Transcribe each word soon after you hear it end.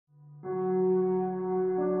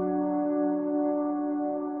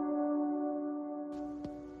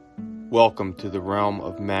Welcome to the realm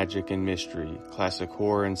of magic and mystery, classic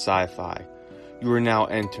horror and sci-fi. You are now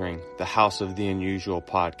entering the House of the Unusual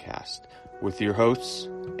podcast with your hosts,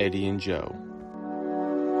 Eddie and Joe.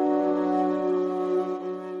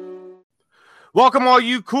 Welcome all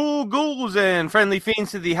you cool ghouls and friendly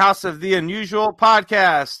fiends to the House of the Unusual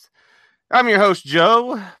podcast. I'm your host,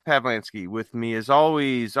 Joe Pavlansky. With me, as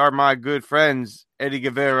always, are my good friends, Eddie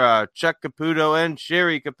Guevara, Chuck Caputo, and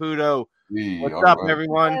Sherry Caputo. What's up,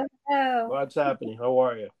 everyone? Hello. What's happening? How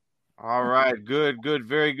are you? All right, good,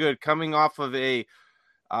 very good. Coming off of a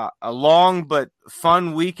long but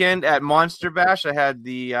fun weekend at Monster Bash, I had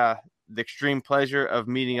the extreme pleasure of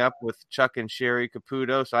meeting up with Chuck and Sherry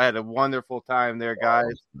Caputo. So I had a wonderful time there,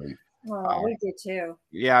 guys. Oh, we did too.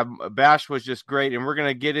 Yeah, Bash was just great, and we're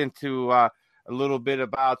gonna get into a little bit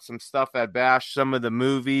about some stuff at Bash, some of the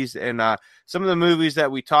movies, and some of the movies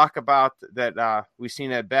that we talk about that we've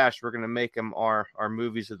seen at Bash. We're going to make them our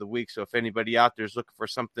movies of the week. So if anybody out there is looking for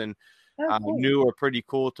something new or pretty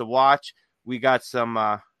cool to watch, we got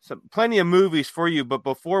some plenty of movies for you. But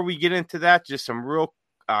before we get into that, just some real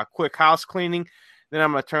quick house cleaning. Then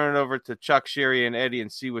I'm going to turn it over to Chuck, Sherry, and Eddie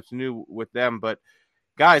and see what's new with them. But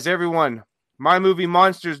guys, everyone,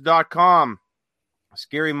 mymoviemonsters.com.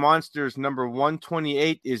 Scary Monsters number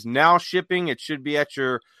 128 is now shipping. It should be at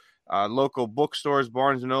your local bookstores,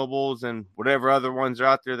 Barnes & Nobles, and whatever other ones are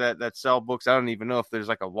out there that sell books. I don't even know if there's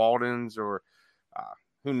like a Walden's or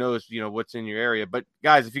who knows, what's in your area. But,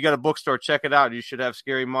 guys, if you got a bookstore, check it out. You should have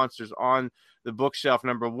Scary Monsters on the bookshelf.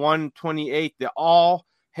 Number 128, the All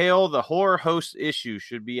Hail the Horror Host issue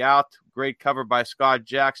should be out. Great cover by Scott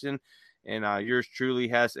Jackson. And yours truly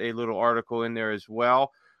has a little article in there as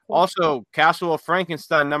well. Also, Castle of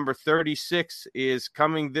Frankenstein number 36 is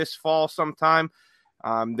coming this fall sometime.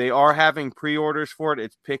 They are having pre-orders for it.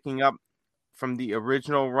 It's picking up from the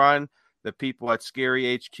original run. The people at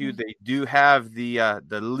Scary HQ, they do have the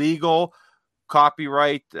legal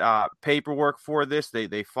copyright paperwork for this.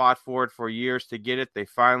 They fought for it for years to get it. They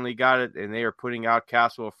finally got it, and they are putting out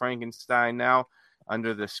Castle of Frankenstein now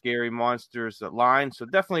under the Scary Monsters line. So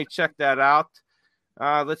definitely check that out.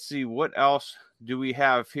 Let's see, what else do we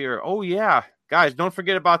have here? Oh, yeah. Guys, don't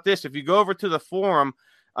forget about this. If you go over to the forum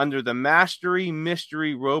under the Mastery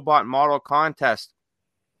Mystery Robot Model Contest,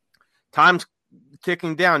 time's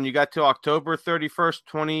ticking down. You got till October 31st,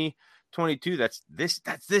 2022. That's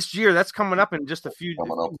this year. That's coming up in just a few weeks.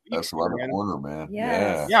 That's around the corner, man.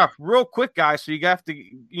 Yes. Yeah, real quick, guys. So you have to,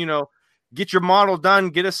 get your model done,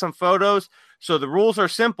 get us some photos. So the rules are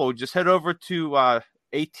simple. Just head over to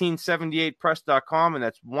 1878press.com, and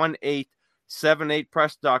that's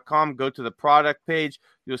 1878press.com. Go to the product page.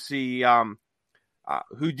 You'll see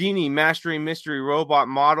Houdini Mastery Mystery Robot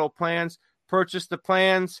Model Plans. Purchase the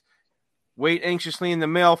plans. Wait anxiously in the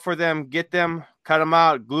mail for them. Get them, cut them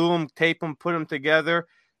out, glue them, tape them, put them together.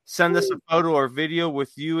 Send us a photo or video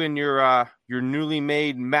with you and your newly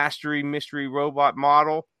made Mastery Mystery Robot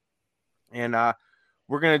model. And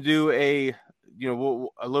we're going to do a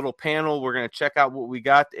little panel. We're going to check out what we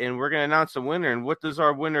got, and we're going to announce a winner. And what does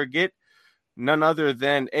our winner get? None other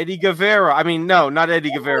than Eddie Guevara. I mean, no, not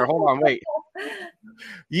Eddie Guevara. Hold on, wait.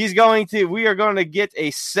 We are going to get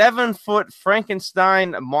a 7-foot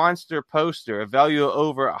Frankenstein monster poster, a value of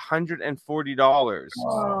over $140.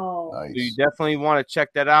 Oh, Nice. So you definitely want to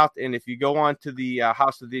check that out. And if you go on to the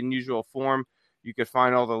House of the Unusual forum, you can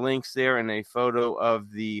find all the links there and a photo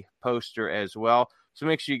of the poster as well. So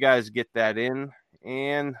make sure you guys get that in.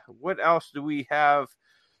 And what else do we have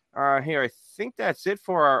here? I think that's it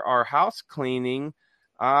for our house cleaning.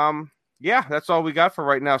 Yeah, that's all we got for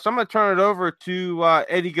right now. So I'm going to turn it over to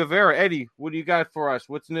Eddie Guevara. Eddie, what do you got for us?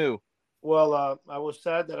 What's new? Well, I was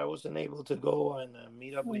sad that I wasn't able to go and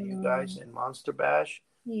meet up with you guys in Monster Bash.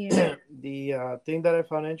 yeah. The thing that I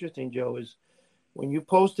found interesting, Joe, is when you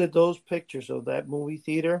posted those pictures of that movie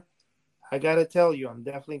theater, I got to tell you, I'm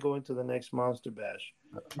definitely going to the next Monster Bash.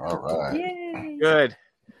 All right. Yay. Good.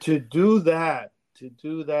 To do that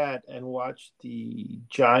and watch the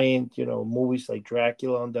giant, movies like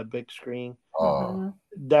Dracula on that big screen, Oh,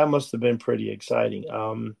 that must have been pretty exciting.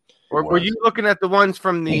 Were you looking at the ones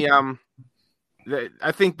from I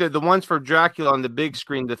think the ones for Dracula on the big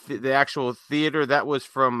screen, the actual theater, that was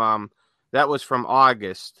from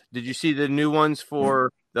August. Did you see the new ones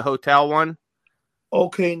for the hotel one?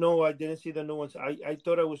 Okay, no, I didn't see the new ones. I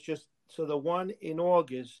thought it was just so the one in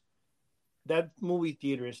August. That movie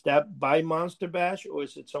theater, is that by Monster Bash or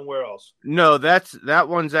is it somewhere else? No, that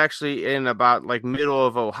one's actually in about like middle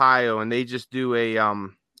of Ohio, and they just do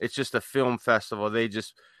it's just a film festival. They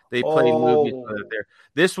play movies there.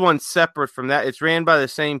 This one's separate from that. It's ran by the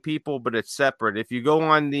same people, but it's separate. If you go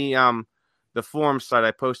on the the forum site,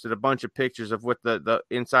 I posted a bunch of pictures of what the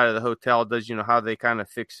inside of the hotel does, how they kind of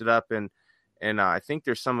fix it up. And I think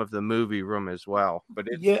there's some of the movie room as well, but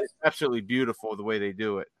it's absolutely beautiful the way they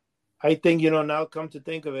do it. I think, now come to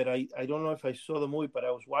think of it, I don't know if I saw the movie, but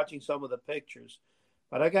I was watching some of the pictures.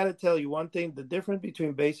 But I got to tell you one thing, the difference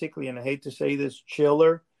between basically, and I hate to say this,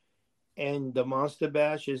 Chiller and the Monster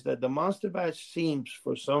Bash is that the Monster Bash seems,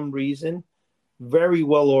 for some reason, very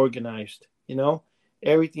well organized.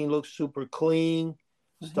 Everything looks super clean,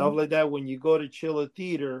 stuff like that. When you go to Chiller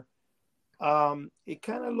Theater, it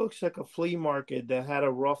kind of looks like a flea market that had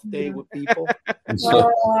a rough day with people.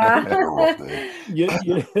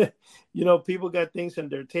 People got things on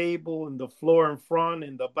their table and the floor in front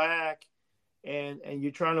and the back, and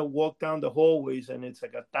you're trying to walk down the hallways, and it's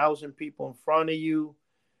like 1,000 people in front of you.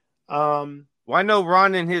 Well, I know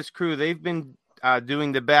Ron and his crew, they've been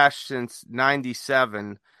doing the bash since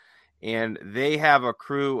 97, and they have a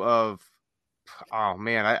crew of,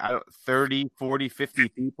 30, 40, 50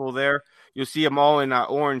 people there. You'll see them all in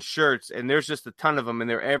orange shirts, and there's just a ton of them, and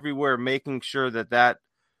they're everywhere making sure that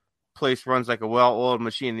place runs like a well-oiled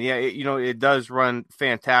machine. And yeah, it does run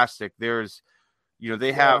fantastic. There's,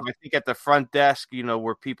 they have, I think at the front desk,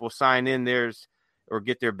 where people sign in, or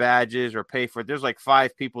get their badges or pay for it. There's like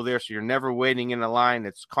 5 people there, so you're never waiting in a line.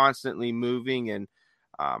 It's constantly moving, and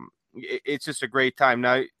it's just a great time.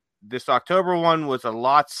 Now, this October one was a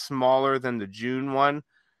lot smaller than the June one.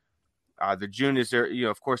 The June is their,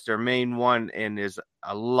 of course, their main one, and is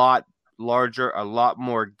a lot larger, a lot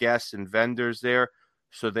more guests and vendors there.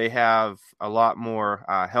 So they have a lot more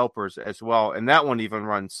helpers as well. And that one even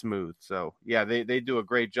runs smooth. So, yeah, they do a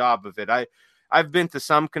great job of it. I've been to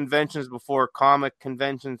some conventions before, comic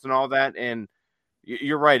conventions and all that. And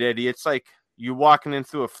you're right, Eddie. It's like you're walking in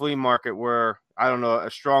through a flea market where, I don't know, a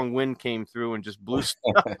strong wind came through and just blew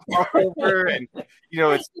stuff all over. And,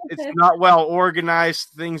 it's not well organized.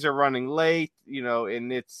 Things are running late,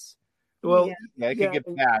 and it's, it could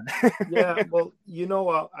get bad. Yeah.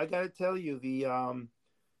 Well, I got to tell you,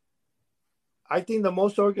 I think the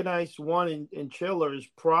most organized one in Chiller is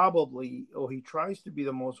probably, or he tries to be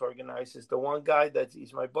the most organized, is the one guy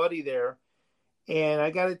he's my buddy there. And I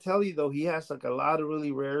got to tell you, though, he has like a lot of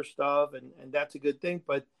really rare stuff, and that's a good thing.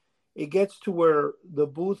 But it gets to where the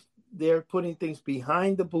booth, they're putting things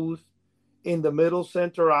behind the booth in the middle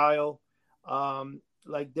center aisle.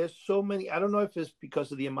 Like there's so many, I don't know if it's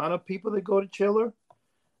because of the amount of people that go to Chiller.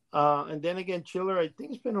 And then again, Chiller, I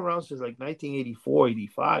think it's been around since like 1984,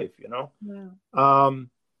 85, Yeah.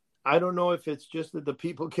 I don't know if it's just that the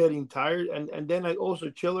people getting tired. And then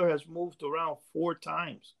Chiller has moved around 4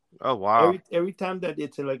 times. Oh, wow. Every time that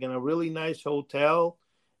it's in a really nice hotel,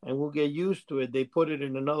 and we'll get used to it, they put it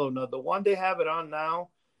in another. Now, the one they have it on now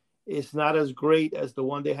is not as great as the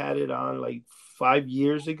one they had it on like 5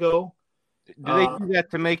 years ago. Do they do that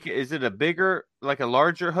to make it, is it a bigger, like a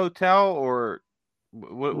larger hotel, or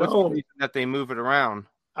what's the reason that they move it around?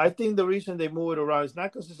 I think the reason they move it around is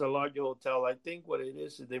not because it's a larger hotel. I think what it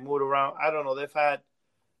is they move it around. I don't know. They've had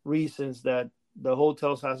reasons that the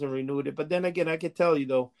hotels hasn't renewed it. But then again, I can tell you,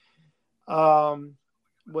 though,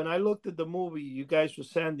 when I looked at the movie you guys were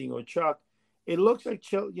sending, or Chuck, it looks like,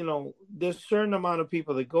 there's a certain amount of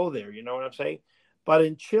people that go there, you know what I'm saying? But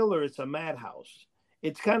in Chiller, it's a madhouse.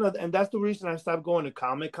 It's kind of, and that's the reason I stopped going to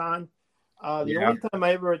Comic-Con. The only time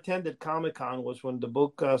I ever attended Comic-Con was when the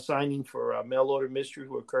book signing for Mail Order Mystery,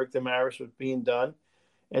 where Kirk Damaris was being done.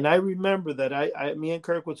 And I remember that me and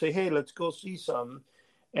Kirk would say, hey, let's go see something.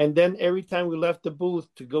 And then every time we left the booth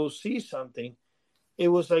to go see something, it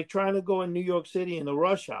was like trying to go in New York City in the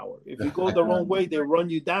rush hour. If you go the wrong way, they run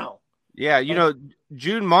you down. Yeah,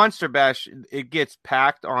 June Monster Bash, it gets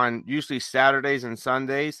packed on usually Saturdays and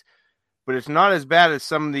Sundays, but it's not as bad as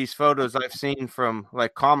some of these photos I've seen from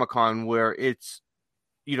like Comic-Con, where it's,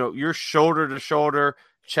 you're shoulder to shoulder,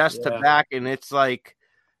 chest to back, and it's like,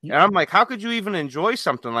 and I'm like, how could you even enjoy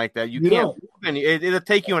something like that? You can't. It'll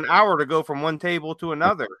take you an hour to go from one table to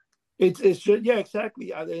another. It's just, yeah,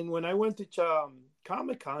 exactly. And when I went to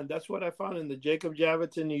Comic-Con, that's what I found in the Jacob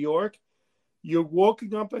Javits in New York. You're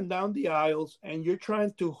walking up and down the aisles, and you're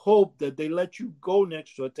trying to hope that they let you go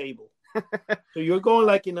next to a table. So you're going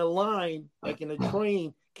like in a line, like in a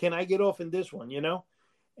train. Can I get off in this one,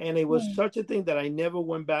 And it was such a thing that I never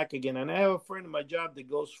went back again. And I have a friend in my job that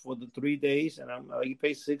goes for the 3 days, and he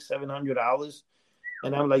pays $600-$700.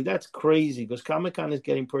 And I'm like, that's crazy, because Comic-Con is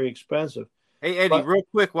getting pretty expensive. Hey, Eddie, real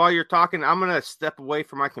quick, while you're talking, I'm going to step away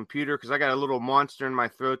from my computer because I got a little monster in my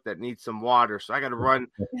throat that needs some water. So I got to run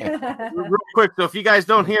real quick. So if you guys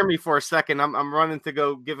don't hear me for a second, I'm running to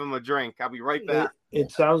go give him a drink. I'll be right back.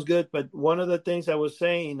 It sounds good. But one of the things I was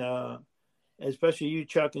saying, especially you,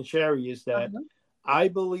 Chuck and Sherry, is that I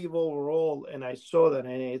believe overall, and I saw that,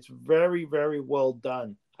 and it's very, very well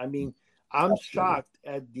done. I mean, I'm shocked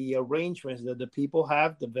at the arrangements that the people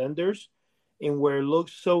have, the vendors, and where it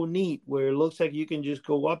looks so neat, where it looks like you can just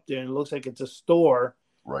go up there and it looks like it's a store,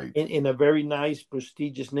 right, in a very nice,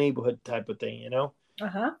 prestigious neighborhood type of thing, you know?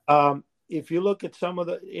 If you look at some of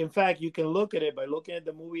in fact, you can look at it by looking at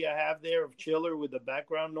the movie I have there of Chiller with the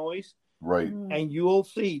background noise. right. And you will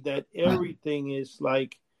see that everything is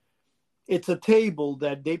like, it's a table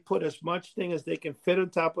that they put as much thing as they can fit on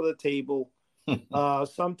top of the table.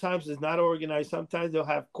 Sometimes it's not organized. Sometimes they'll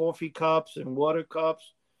have coffee cups and water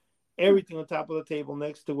cups, everything on top of the table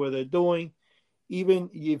next to where they're doing. Even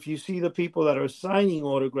if you see the people that are signing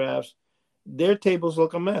autographs, their tables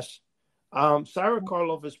look a mess. Sarah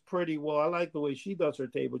Karloff is pretty well. I like the way she does her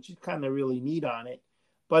table. She's kind of really neat on it,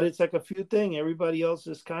 but it's like a few things. Everybody else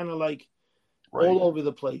is kind of like all over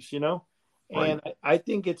the place, you know? And I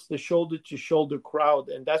think it's the shoulder to shoulder crowd.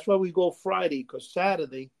 And that's why we go Friday, because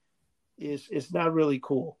Saturday is not really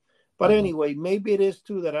cool. But anyway, maybe it is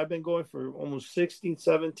too that I've been going for almost 16,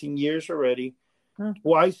 17 years already,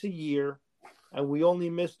 twice a year. And we only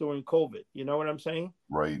missed during COVID. You know what I'm saying?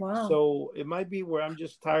 Right. Wow. So it might be where I'm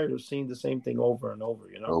just tired of seeing the same thing over and over,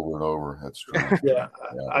 you know? Over and over. That's true. Yeah.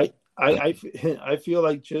 I feel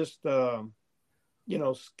like just,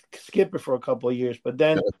 skip it for a couple of years. But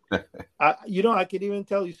then, I could even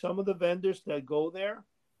tell you some of the vendors that go there,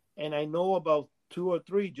 and I know about 2 or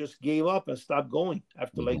 3 just gave up and stopped going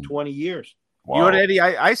after like 20 years. Wow. You know what, Eddie?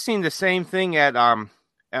 I seen the same thing at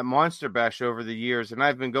Monster Bash over the years, and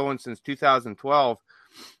I've been going since 2012,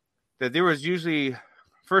 that there was usually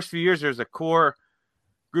first few years there's a core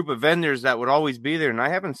group of vendors that would always be there, and I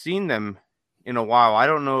haven't seen them in a while. I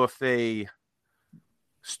don't know if they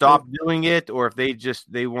stopped doing it or if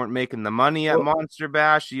they weren't making the money at Monster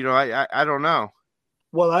Bash. I don't know.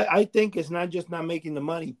 Well, I think it's not just not making the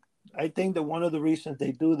money. I think that one of the reasons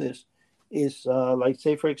they do this is like,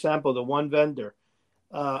 say, for example, the one vendor.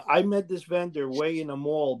 I met this vendor way in a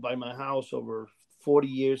mall by my house over 40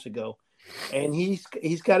 years ago, and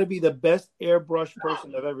he's got to be the best airbrush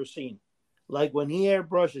person I've ever seen. Like when he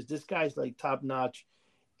airbrushes, this guy's like top notch,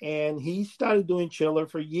 and he started doing Chiller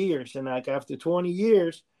for years. And like after 20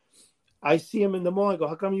 years, I see him in the mall. I go,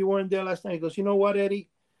 "How come you weren't there last night?" He goes, "You know what, Eddie?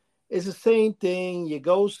 It's the same thing. You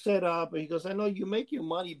go set up." And he goes, "I know you make your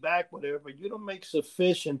money back, whatever, but you don't make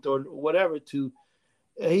sufficient or whatever to."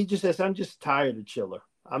 He just says, "I'm just tired of Chiller.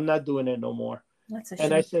 I'm not doing it no more." That's a shame.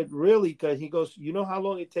 And I said, "Really?" Because he goes, "You know how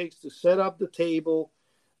long it takes to set up the table?"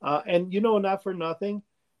 And, not for nothing.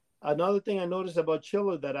 Another thing I noticed about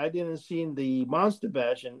Chiller that I didn't see in the Monster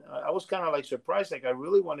Bash, and I was kind of like surprised. Like, I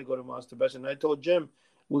really want to go to Monster Bash. And I told Jim,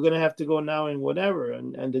 we're going to have to go now and whatever.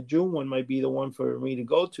 And the June one might be the one for me to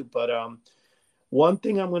go to. But one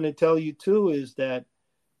thing I'm going to tell you, too, is that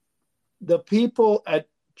the people at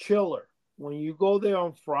Chiller, when you go there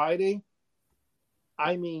on Friday,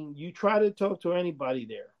 I mean, you try to talk to anybody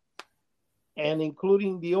there, and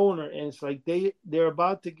including the owner, and it's like they're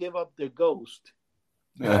about to give up their ghost.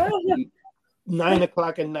 9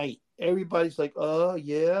 o'clock at night. Everybody's like, "Oh,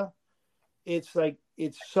 yeah." It's like,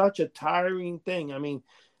 it's such a tiring thing. I mean,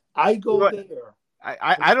 I go there.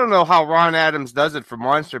 I don't know how Ron Adams does it for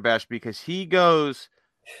Monster Bash, because he goes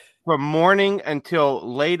from morning until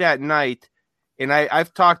late at night. And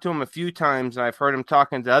I've talked to him a few times, and I've heard him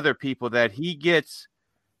talking to other people that he gets,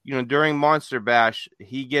 during Monster Bash,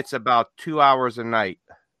 he gets about 2 hours a night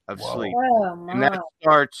of sleep. Oh, and that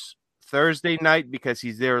starts Thursday night, because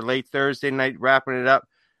he's there late Thursday night wrapping it up.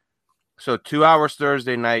 So 2 hours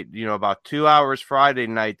Thursday night, about 2 hours Friday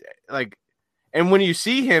night. Like, and when you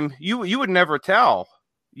see him, you would never tell.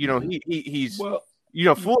 He's full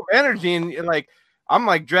of energy, and like I'm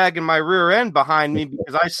like dragging my rear end behind me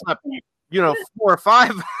because I slept 4 or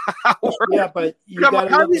 5 hours. Yeah, but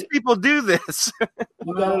how do these people do this?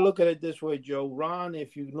 You got to look at it this way, Joe. Ron,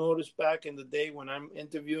 if you notice back in the day when I'm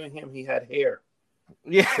interviewing him, he had hair.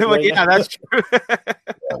 Yeah, that's true.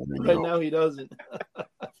 Right now he doesn't.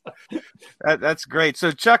 That's great.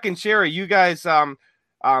 So Chuck and Sherry, you guys, I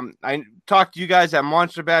talked to you guys at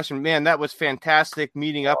Monster Bash, and man, that was fantastic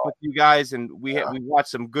meeting up with you guys. And we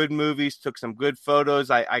watched some good movies, took some good photos.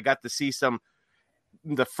 I got to see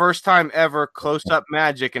the first time ever close up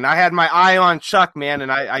magic, and I had my eye on Chuck, man, and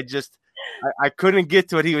I couldn't get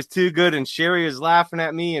to it. He was too good, and Sherry was laughing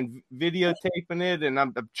at me and videotaping it, and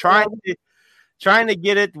I'm trying to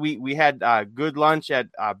get it. We had good lunch at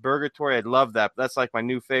Burgatory. I love that. That's like my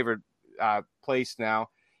new favorite place now.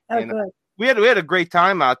 Oh, and good. We had a great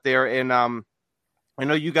time out there, and I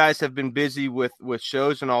know you guys have been busy with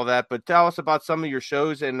shows and all that, but tell us about some of your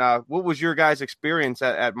shows and what was your guys' experience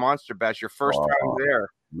at Monster Bash, your first time there?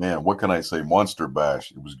 Man, what can I say? Monster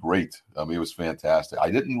Bash. It was great. I mean, it was fantastic. I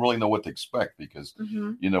didn't really know what to expect because,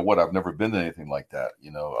 you know what, I've never been to anything like that.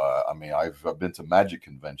 You know, I mean, I've been to magic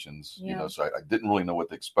conventions, you know, so I didn't really know what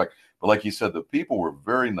to expect. But like you said, the people were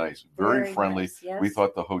very nice, very friendly. Nice, yes. We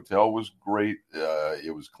thought the hotel was great.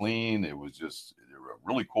 It was clean. It was just a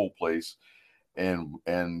really cool place.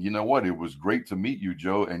 And you know what? It was great to meet you,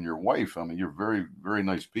 Joe, and your wife. I mean, you're very, very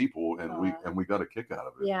nice people, and we got a kick out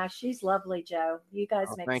of it. Yeah, she's lovely, Joe. You guys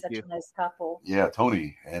make such a nice couple. Yeah,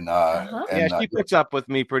 Tony, and she puts up with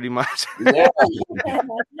me pretty much. Yeah.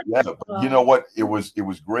 But you know what? It was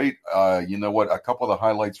great. You know what? A couple of the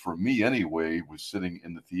highlights for me, anyway, was sitting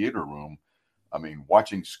in the theater room. I mean,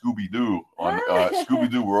 watching Scooby-Doo on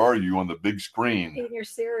Scooby-Doo, Where Are You? On the big screen. Eating your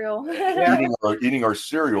cereal. eating our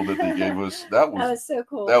cereal that they gave us. That was so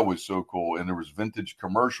cool. That was so cool. And there was vintage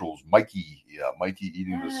commercials. Mikey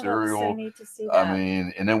eating the cereal. So neat to see that. I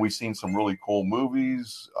mean, and then we seen some really cool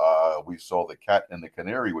movies. We saw The Cat and the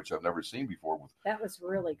Canary, which I've never seen before. That was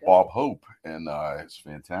really good. Bob Hope, and it's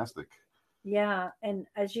fantastic. Yeah, and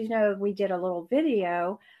as you know, we did a little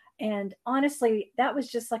video, and honestly, that was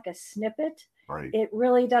just like a snippet. Right. It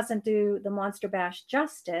really doesn't do the Monster Bash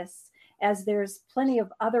justice, as there's plenty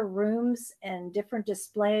of other rooms and different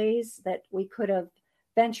displays that we could have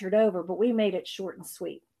ventured over, but we made it short and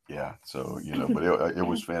sweet. Yeah, so, you know, but it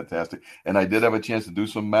was fantastic. And I did have a chance to do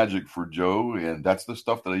some magic for Joe, and that's the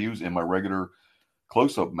stuff that I use in my regular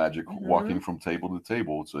close-up magic, walking from table to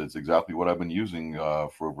table. So it's exactly what I've been using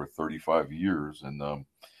for over 35 years. And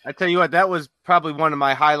I tell you what, that was probably one of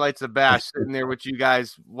my highlights of Bash, sitting there with you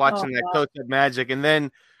guys watching that close-up magic. And then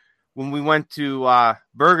when we went to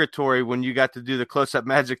Burgatory, when you got to do the close-up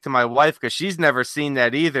magic to my wife, because she's never seen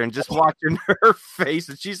that either, and just watching her face,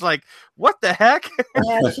 and she's like, what the heck?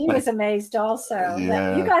 Yeah, she was amazed also.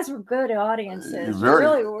 Yeah. You guys were good audiences. Very,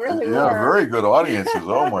 really were. Very good audiences.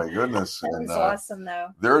 Oh, my goodness. That was awesome, though.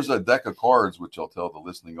 There's a deck of cards, which I'll tell the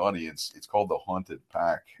listening audience. It's called the Haunted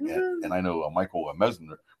Pack. And I know Michael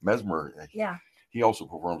Mesmer. Yeah. He also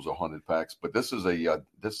performs the haunted packs, but this is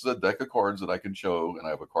a deck of cards that I can show, and I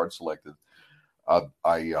have a card selected.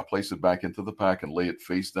 I place it back into the pack and lay it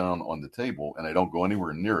face down on the table, and I don't go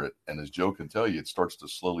anywhere near it. And as Joe can tell you, it starts to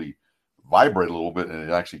slowly vibrate a little bit, and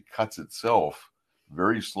it actually cuts itself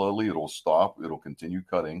very slowly. It'll stop. It'll continue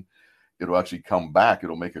cutting. It'll actually come back.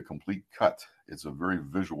 It'll make a complete cut. It's a very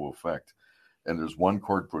visual effect. And there's one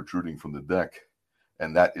card protruding from the deck,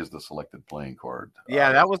 and that is the selected playing card.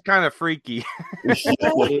 Yeah, that was kind of freaky.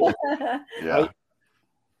 Yeah.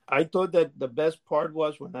 I thought that the best part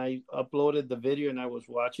was when I uploaded the video and I was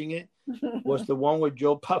watching it, was the one where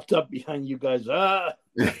Joe popped up behind you guys. I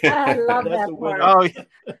love that part. Oh,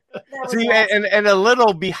 see, awesome. and a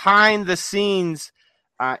little behind the scenes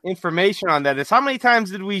information on that is, how many times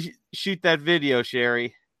did we shoot that video,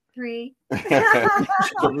 Sherry? 3.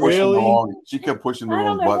 Really? She kept pushing the I wrong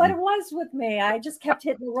don't know button. what it was with me. I just kept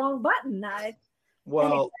hitting the wrong button. I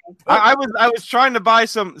was trying to buy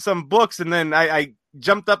some books, and then I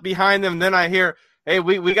jumped up behind them. And then I hear, "Hey,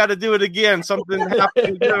 we got to do it again. Something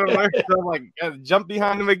happened." So I'm like, jump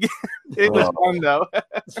behind them again. It was fun though.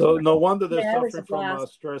 So no wonder they're suffering from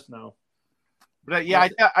stress now. But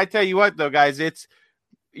I tell you what though, guys, it's,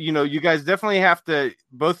 you know, you guys definitely have to,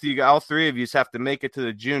 both of you, all three of you have to make it to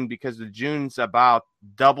the June, because the June's about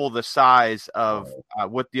double the size of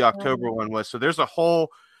what the October one was. So there's a whole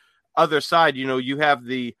other side. You know, you have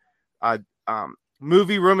the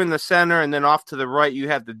movie room in the center, and then off to the right, you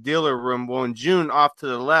have the dealer room. Well, in June, off to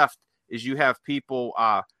the left is you have people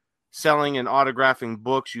selling and autographing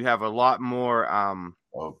books. You have a lot more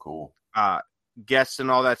cool guests and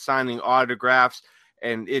all that signing autographs.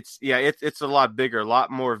 And it's a lot bigger, a lot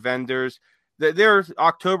more vendors. Their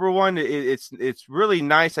October one, it's really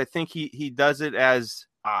nice. I think he does it as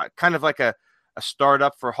kind of like a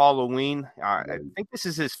startup for Halloween. I think this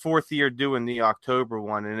is his 4th year doing the October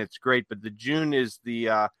one, and it's great. But the June is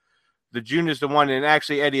the one. And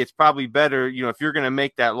actually, Eddie, it's probably better, you know, if you're going to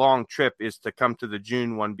make that long trip, is to come to the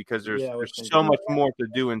June one, because there's so much more to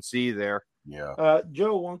do and see there. Yeah.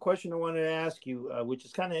 Joe, one question I wanted to ask you, which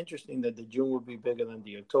is kind of interesting that the June would be bigger than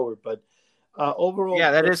the October, but overall. Yeah,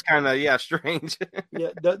 that is kind of strange.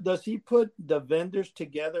 Does he put the vendors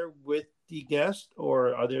together with the guests,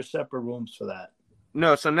 or are there separate rooms for that?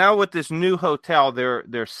 No. So now with this new hotel,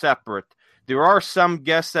 they're separate. There are some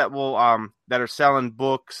guests that will that are selling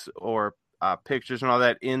books or pictures and all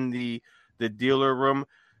that in the dealer room,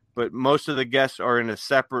 but most of the guests are in a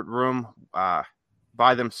separate room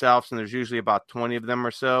by themselves, and there's usually about 20 of them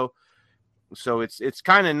or so. So it's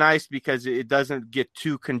kind of nice because it doesn't get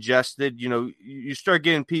too congested. You start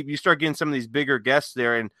getting some of these bigger guests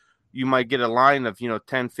there, and you might get a line of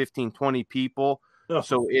 10, 15, 20 people. Oh.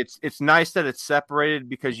 So it's nice that it's separated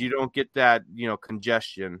because you don't get that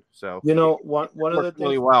congestion. So one of the things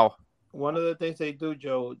really well. One of the things they do,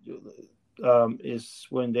 Joe, is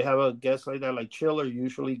when they have a guest like that, like Chiller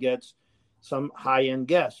usually gets some high-end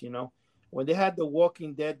guests. When they had the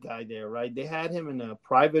Walking Dead guy there, right? They had him in a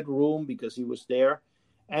private room because he was there.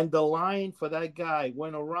 And the line for that guy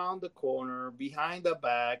went around the corner, behind the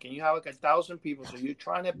back, and you have like 1,000 people. So you're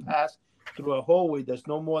trying to pass through a hallway that's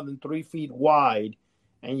no more than 3 feet wide.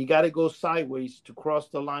 And you got to go sideways to cross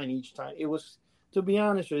the line each time. It was, to be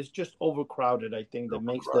honest, it's just overcrowded, I think, that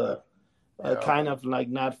makes the kind of like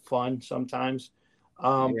not fun sometimes.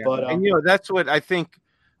 But that's what I think,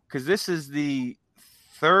 because this is the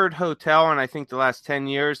third hotel in I think the last 10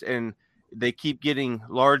 years, and they keep getting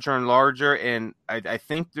larger and larger. And I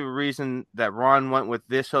think the reason that Ron went with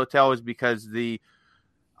this hotel is because the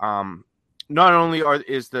not only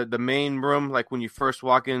is the main room, like when you first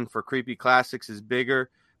walk in for Creepy Classics, is bigger,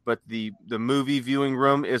 but the movie viewing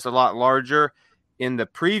room is a lot larger. In the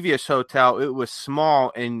previous hotel, it was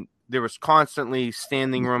small, and there was constantly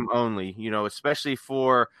standing room only, especially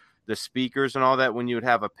for the speakers and all that. When you would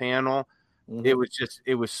have a panel, it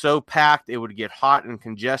was so packed, it would get hot and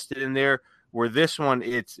congested in there. Where this one,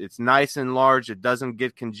 it's nice and large, it doesn't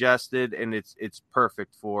get congested, and it's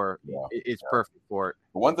perfect for perfect for it.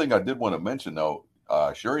 But one thing I did want to mention though,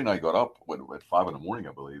 Sherry and I got up at 5 a.m,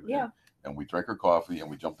 I believe. Yeah. And we drank our coffee and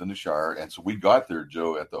we jumped in the shower. And so we got there,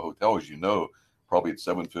 Joe, at the hotel, as you know, probably at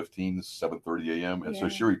 7:15, 7:30 a.m. And so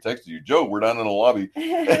Sherry texted you, Joe, we're down in the lobby.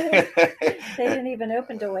 They didn't even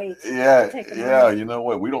open to wait. Yeah. You know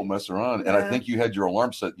what? We don't mess around. And I think you had your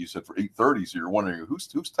alarm set, you said, for 8:30. So you're wondering who's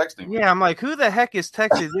texting me. Yeah, I'm like, who the heck is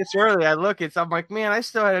texting this early? I'm like, man, I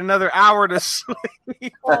still had another hour to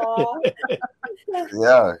sleep.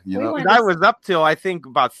 Yeah, I was up till I think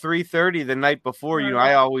about 3:30 the night before.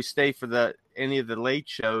 I always stay for any of the late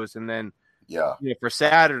shows, and then for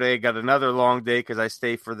Saturday I got another long day because I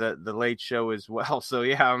stay for the late show as well. So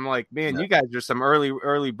I'm like, man, you guys are some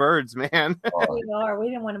early birds, man. We are. We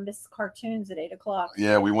didn't want to miss cartoons at 8:00.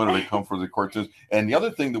 Yeah, we wanted to come for the cartoons. And the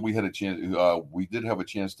other thing that we had a chance, we did have a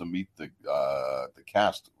chance to meet the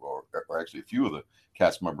cast, or actually a few of the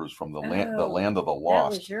cast members from the Land of the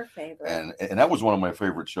Lost. That was your favorite, and that was one of my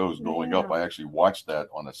favorite shows growing up. I actually watched that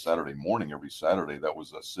on a Saturday morning every Saturday. That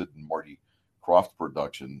was a Sid and Marty Krofft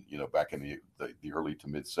production, back in the early to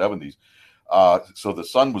mid 70s. So the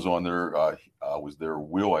son was on there. Was there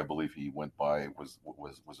Will, I believe he went by, was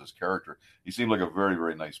his character. He seemed like a very,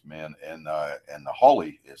 very nice man, and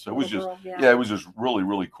Holly. So it was it was just really,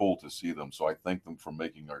 really cool to see them. So I thank them for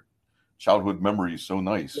making our childhood memories so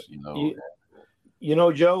nice.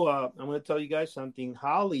 Joe, I'm going to tell you guys something.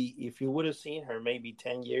 Holly, if you would have seen her maybe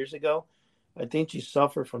 10 years ago, I think she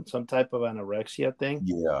suffered from some type of anorexia thing.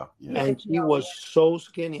 Yeah. And she was so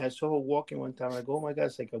skinny. I saw her walking one time. I go, oh my God,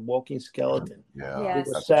 it's like a walking skeleton. Yeah. It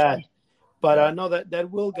was sad. But I know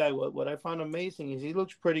that Will guy, what I found amazing is he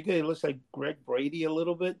looks pretty good. He looks like Greg Brady a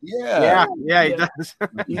little bit. Yeah, he does.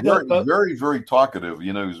 He's very, very talkative.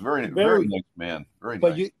 He's very nice man. Very nice.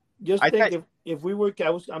 But you just think if we were,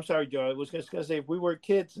 I'm sorry, Joe. I was just going to say, if we were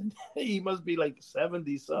kids, he must be like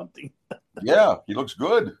 70 something. Yeah, he looks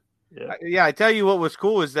good. Yeah, I tell you what was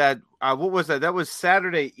cool is that what was that? That was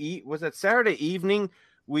Saturday evening.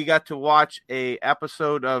 We got to watch a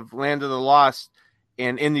episode of Land of the Lost,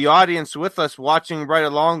 and in the audience with us watching right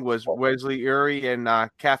along was Wesley Ury and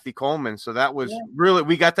Kathy Coleman. So that was really,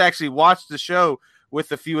 we got to actually watch the show with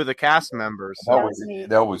a few of the cast members.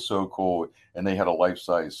 That was so cool, and they had a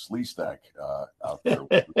life-size Sleestak out there.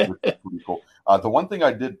 Pretty cool. The one thing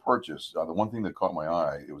I did purchase, the one thing that caught my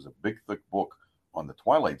eye, it was a big, thick book on the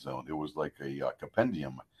Twilight Zone. It was like a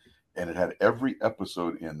compendium, and it had every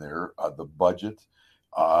episode in there, the budget,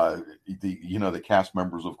 the cast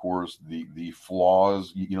members, of course, the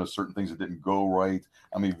flaws, certain things that didn't go right.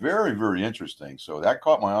 I mean, very, very interesting. So that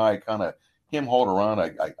caught my eye, kind of him hold around.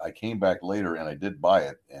 I came back later and I did buy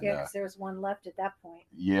it. And, because there was one left at that point.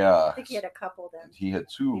 Yeah. I think he had a couple then. He had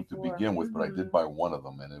two to begin with, but I did buy one of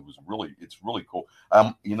them, and it's really cool.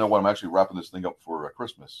 You know what? I'm actually wrapping this thing up for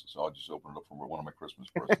Christmas, so I'll just open it up for one of my Christmas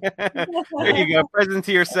presents. There you go, present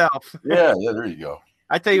to yourself. Yeah, there you go.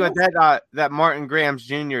 I tell you what, that Martin Grahams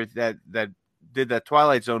Jr. that did that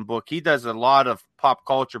Twilight Zone book, he does a lot of pop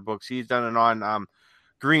culture books. He's done it on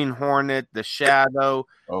Green Hornet, The Shadow,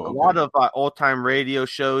 a lot of old-time radio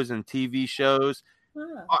shows and TV shows.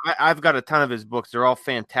 I've got a ton of his books. They're all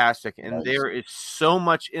fantastic, and there is so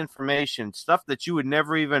much information, stuff that you would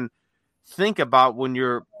never even think about when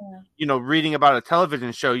you're, reading about a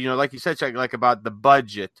television show. Like you said, Chuck, like about the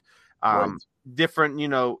budget, Right. different,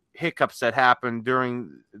 hiccups that happen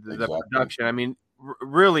during the Exactly. production. I mean,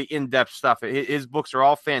 really in-depth stuff. His books are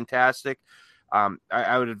all fantastic.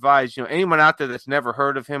 I would advise, anyone out there that's never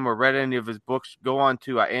heard of him or read any of his books, go on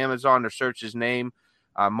to Amazon or search his name,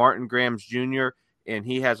 Martin Grams Jr., and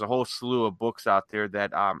he has a whole slew of books out there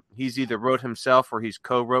that he's either wrote himself or he's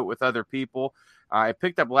co-wrote with other people. I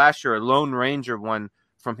picked up last year a Lone Ranger one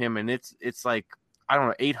from him, and it's like, I don't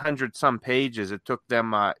know, 800 some pages. It took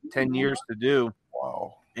them 10 years to do.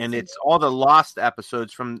 Wow. And it's all the lost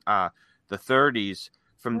episodes from the 30s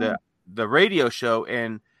from the radio show.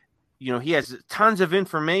 And, he has tons of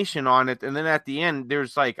information on it. And then at the end,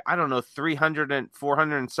 there's like, I don't know, 300 and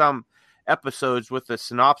 400 and some episodes with a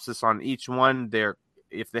synopsis on each one.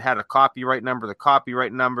 If they had a copyright number,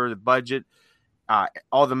 the budget,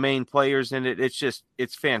 all the main players in it.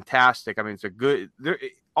 It's fantastic. I mean,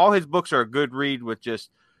 all his books are a good read with just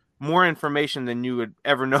more information than you would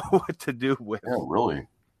ever know what to do with. Yeah, really.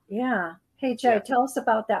 Yeah. Hey, Joe, tell us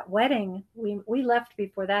about that wedding. We left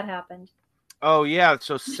before that happened. Oh yeah.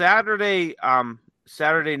 So Saturday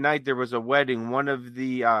night there was a wedding. One of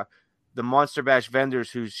the Monster Bash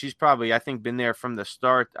vendors, she's probably, I think, been there from the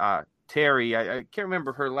start. Terry, I can't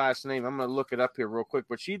remember her last name. I'm gonna look it up here real quick.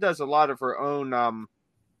 But she does a lot of her own.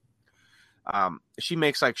 She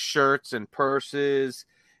makes like shirts and purses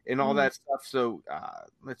and all that stuff. So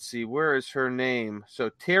let's see, where is her name? So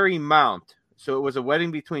Terry Mount. So it was a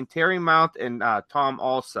wedding between Terry Mount and Tom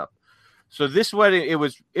Alsop. So this wedding, it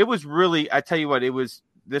was really, I tell you what,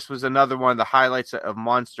 this was another one of the highlights of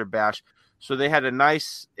Monster Bash. So they had a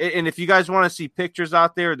nice, and if you guys want to see pictures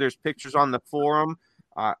out there, there's pictures on the forum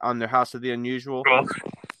on their House of the Unusual.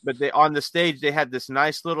 But on the stage, they had this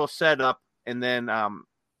nice little setup, and then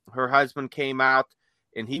her husband came out,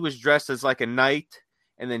 and he was dressed as like a knight,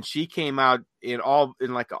 and then she came out in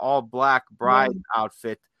like an all black bride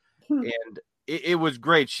outfit, and it was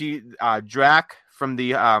great. She Drac from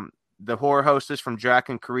the horror hostess from Drac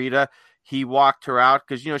and Karita, he walked her out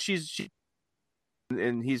because she's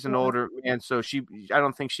and he's an older man, so I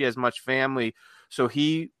don't think she has much family, so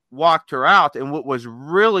he walked her out. And what was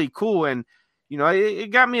really cool, and it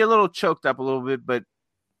got me a little choked up a little bit, but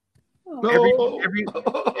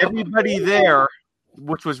everybody there,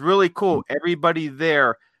 which was really cool, everybody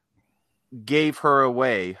there gave her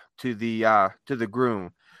away to the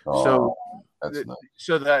groom. So that's nice.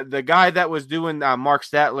 So the guy that was doing Mark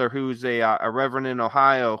Statler, who's a reverend in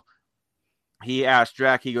Ohio, he asked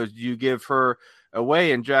Drac, he goes, "Do you give her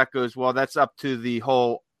away?" And Drac goes, "Well, that's up to the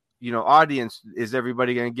whole audience. Is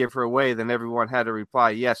everybody going to give her away?" Then everyone had to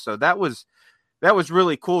reply yes. So that was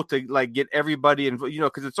really cool to like get everybody involved,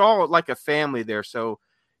 because it's all like a family there. So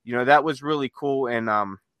that was really cool. And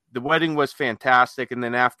the wedding was fantastic. And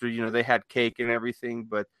then after they had cake and everything,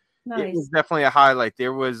 but nice. It was definitely a highlight.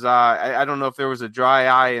 There was I don't know if there was a dry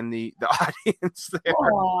eye in the audience there.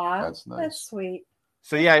 Aww, that's nice. That's sweet.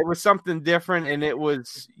 So yeah, it was something different, and it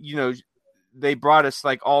was they brought us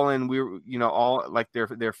like all in. We were all like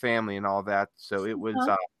their family and all that. So it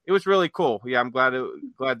was really cool. Yeah, I'm glad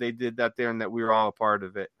they did that there and that we were all a part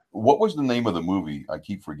of it. What was the name of the movie? I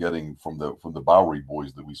keep forgetting from the Bowery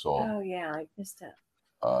Boys that we saw. Oh yeah, I missed it.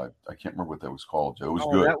 I can't remember what that was called. It was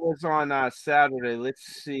good. That was on Saturday. Let's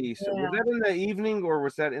see. So was that in the evening or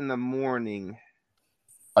was that in the morning?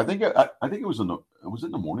 I think it was in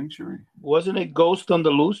the morning, Sherry. Wasn't it Ghost on the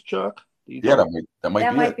Loose, Chuck? Yeah, that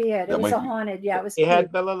might be it. It was a haunted. Yeah, it was. It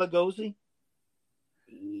had Bela Lugosi.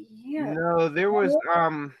 Yeah. No, there was I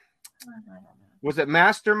don't know. Was it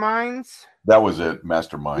Masterminds? That was it,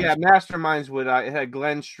 Masterminds. Yeah, Masterminds it had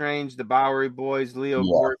Glenn Strange, the Bowery Boys, Leo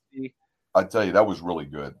Corsi. I tell you, that was really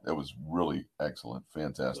good. That was really excellent,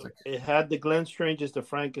 fantastic. It had the Glenn Strange as the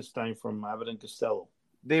Frankenstein from Abbott and Costello.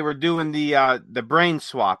 They were doing the brain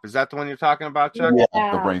swap. Is that the one you're talking about, Chuck?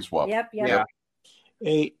 Yeah, the brain swap. Yep. Yeah.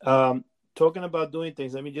 Hey, talking about doing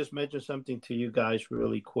things, let me just mention something to you guys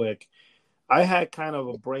really quick. I had kind of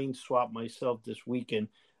a brain swap myself this weekend.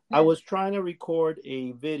 I was trying to record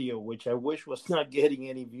a video, which I wish was not getting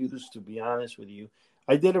any views, to be honest with you.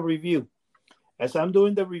 I did a review. As I'm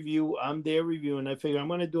doing the review, I'm there reviewing. I figure I'm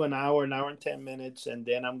going to do an hour and 10 minutes, and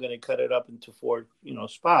then I'm going to cut it up into 4,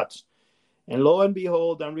 spots. And lo and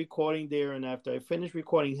behold, I'm recording there. And after I finished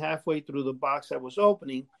recording halfway through the box I was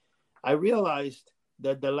opening, I realized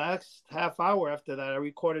that the last half hour after that, I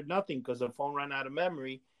recorded nothing because the phone ran out of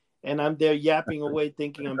memory. And I'm there yapping away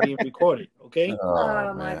thinking I'm being recorded. Okay.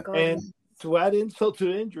 Oh my God. And to add insult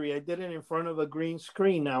to injury, I did it in front of a green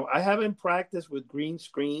screen. Now, I haven't practiced with green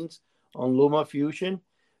screens on LumaFusion.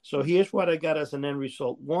 So here's what I got as an end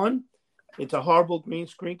result. One, It's a horrible green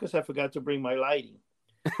screen because I forgot to bring my lighting.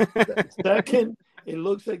 Second, it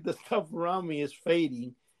looks like the stuff around me is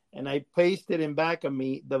fading. And I pasted in back of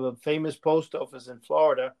me the famous post office in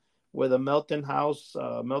Florida where the Melton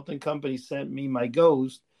Company sent me my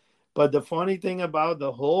ghost. But the funny thing about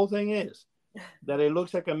the whole thing is that it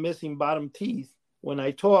looks like I'm missing bottom teeth when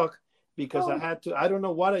I talk because I don't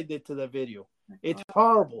know what I did to the video. It's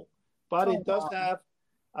horrible, but it does have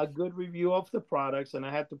a good review of the products, and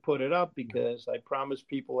I had to put it up because I promise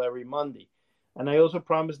people every Monday. And I also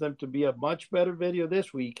promised them to be a much better video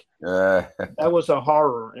this week. That was a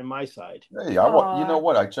horror in my side. Hey, you know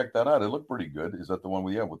what? I checked that out. It looked pretty good. Is that the one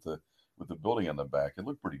we have with the building in the back? It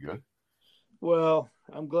looked pretty good. Well,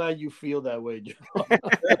 I'm glad you feel that way, Joe.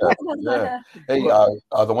 Yeah. Hey,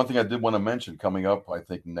 the one thing I did want to mention coming up, I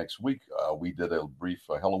think next week, we did a brief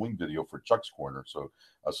Halloween video for Chuck's Corner. So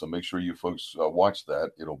make sure you folks watch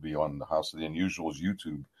that. It'll be on the House of the Unusual's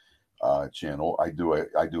YouTube channel. I do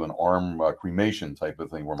an arm cremation type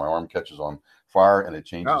of thing where my arm catches on fire and it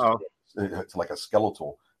changes to like a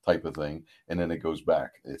skeletal type of thing, and then it goes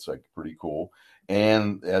back. It's like pretty cool.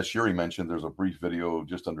 And as Sherry mentioned, there's a brief video,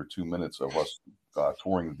 just under 2 minutes, of us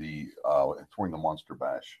touring the Monster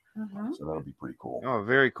Bash. So that'll be pretty cool. Oh,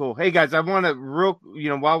 very cool. Hey guys, I want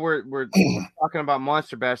to while we're talking about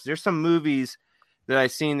Monster Bash, there's some movies that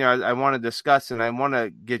I've seen there I want to discuss, and I want to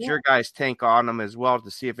get your guys' take on them as well to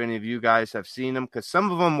see if any of you guys have seen them, because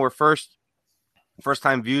some of them were first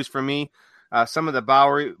time views for me. Some of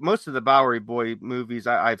most of the Bowery Boy movies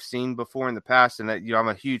I've seen before in the past, and that I'm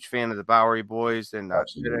a huge fan of the Bowery Boys and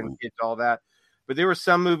Kids, all that. But there were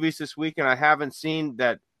some movies this weekend I haven't seen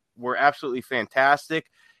that were absolutely fantastic,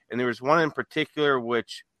 and there was one in particular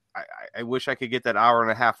which I wish I could get that hour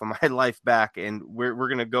and a half of my life back, and we're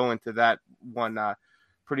going to go into that one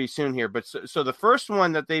pretty soon here. But so the first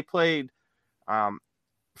one that they played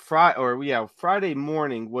Friday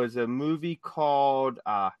morning was a movie called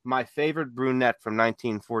My Favorite Brunette from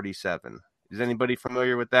 1947. Is anybody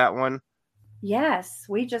familiar with that one? Yes,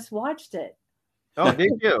 we just watched it. Oh,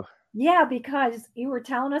 did you? Yeah, because you were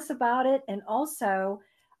telling us about it, and also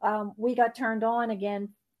we got turned on again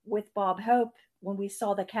with Bob Hope when we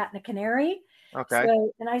saw The Cat and the Canary. Okay.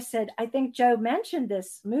 So, and I said, I think Joe mentioned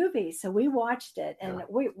this movie, so we watched it, and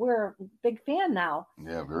we're a big fan now.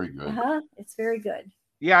 Yeah, very good. It's very good.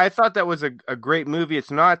 Yeah, I thought that was a great movie. It's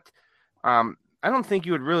not, I don't think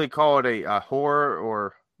you would really call it a horror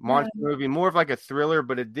or monster movie, more of like a thriller,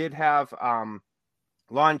 but it did have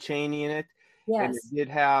Lon Chaney in it. Yes. And it did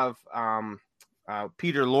have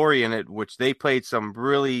Peter Lorre in it, which they played some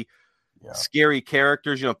really scary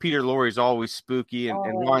characters. Peter Lorre's always spooky, and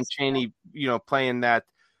Lon Chaney, playing that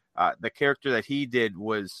the character that he did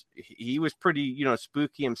was pretty,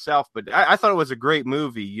 spooky himself. But I thought it was a great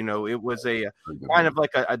movie. It was a kind of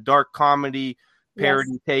like a dark comedy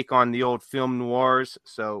parody take on the old film noirs.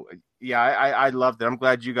 So yeah, I loved it. I'm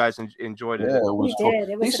glad you guys enjoyed it. Yeah, it was cool.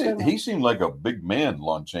 It was he seemed like a big man,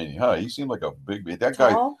 Lon Chaney. Huh? He seemed like a big man. That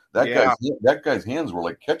guy's hands were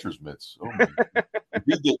like catcher's mitts. Oh my.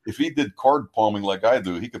 If he did card palming like I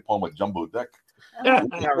do, he could palm a jumbo deck. Yeah,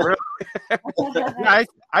 really.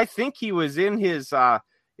 I think he was in his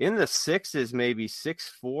in the sixes, maybe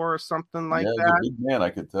 6'4" or something like that. He's a big man, I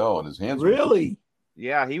could tell, and his hands really.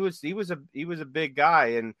 Yeah, he was a big guy,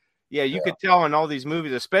 and you could tell in all these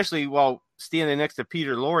movies, especially while standing next to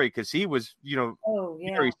Peter Lorre, because he was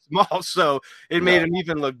very small, so it made him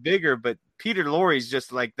even look bigger. But Peter Lorre's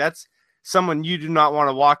just like, that's someone you do not want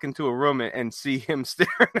to walk into a room and see him staring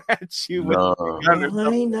at you.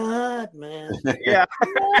 Why not, man? Yeah.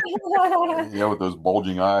 Yeah, with those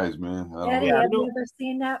bulging eyes, man. Eddie, have you ever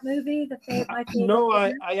seen that movie? No,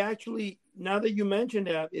 I actually, now that you mentioned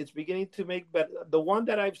that, it's beginning to make better. The one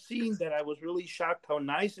that I've seen that I was really shocked how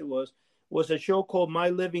nice it was a show called My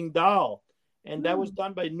Living Doll. And that was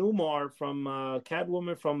done by Newmar from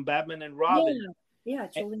Catwoman from Batman and Robin. Yeah,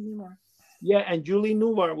 Julie Newmar. Yeah, and Julie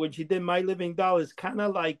Newmar, when she did My Living Doll, is kind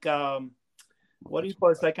of like, what do you call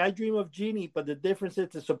it? It's like I Dream of Jeannie, but the difference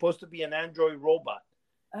is it's supposed to be an android robot.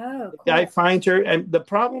 Oh, cool. The guy finds her, and the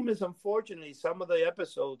problem is, unfortunately, some of the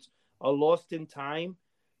episodes are lost in time.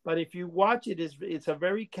 But if you watch it, it's a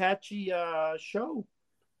very catchy show.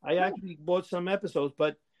 I actually bought some episodes,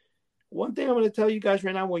 but one thing I'm going to tell you guys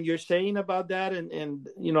right now, when you're saying about that, and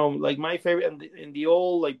like my favorite, and the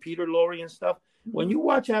old like Peter Lorre and stuff, when you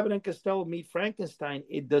watch Abbott and Costello meet Frankenstein,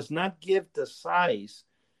 it does not give the size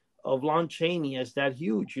of Lon Chaney as that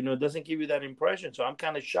huge. It doesn't give you that impression. So I'm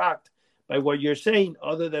kind of shocked by what you're saying,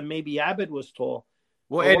 other than maybe Abbott was tall.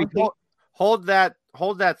 Well, Eddie, hold that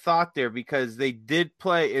thought there, because they did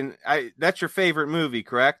play in. That's your favorite movie,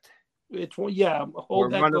 correct? It's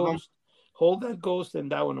Hold That Ghost. Hold That Ghost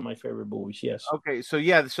and that one of my favorite movies. Yes. Okay, so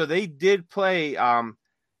they did play Abbott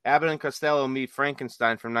and Costello Meet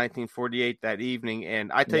Frankenstein from 1948 that evening,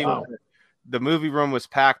 and I tell you what, the movie room was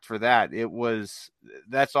packed for that.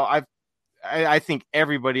 That's all. I think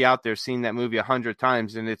everybody out there seen that movie 100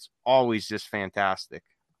 times, and it's always just fantastic.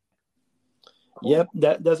 Yep,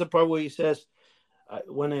 that's the part where he says,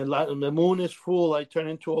 when the moon is full, I turn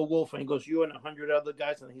into a wolf, and he goes, you and 100 other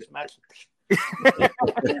guys, and he's Max.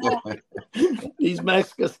 He's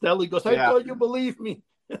Max Costello. He goes, I thought you believed me.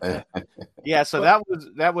 Yeah, so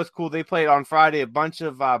that was cool. They played on Friday a bunch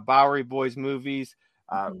of Bowery Boys movies,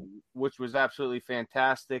 which was absolutely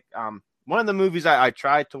fantastic. One of the movies I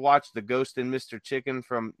tried to watch, The Ghost and Mr. Chicken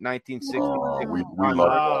from 1960. We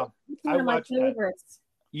love it. One of my favorites.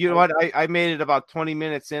 You know what? I made it about 20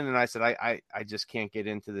 minutes in, and I said, I just can't get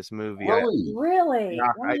into this movie. Really?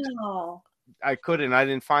 Wow. I couldn't. I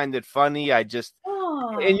didn't find it funny. I just,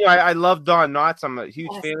 and I love Don Knotts. I'm a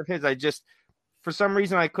huge fan of his. I just, for some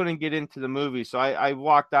reason, I couldn't get into the movie. So I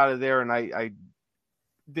walked out of there, and I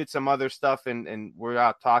did some other stuff, and we're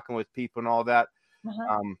out talking with people and all that.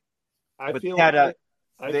 I feel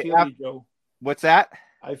you, Joe. What's that?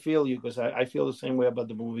 I feel you, because I feel the same way about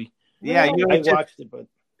the movie. Yeah, I watched it, but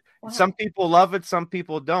some people love it, some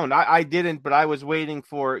people don't. I didn't, but I was waiting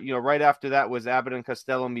for, right after that was Abbott and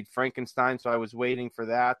Costello Meet Frankenstein, so I was waiting for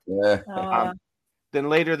that. Yeah. Then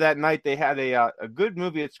later that night, they had a good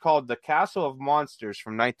movie. It's called The Castle of Monsters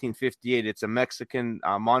from 1958. It's a Mexican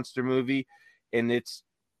monster movie, and it's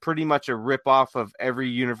pretty much a ripoff of every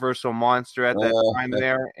Universal monster at that time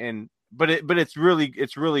there. But it's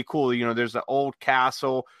really cool. There's an old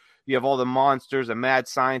castle. You have all the monsters, a mad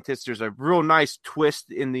scientist. There's a real nice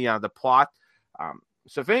twist in the plot.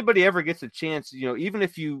 So if anybody ever gets a chance, even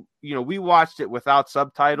if we watched it without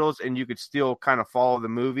subtitles and you could still kind of follow the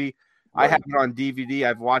movie. Right. I have it on DVD.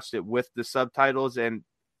 I've watched it with the subtitles, and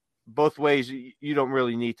both ways you don't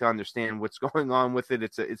really need to understand what's going on with it.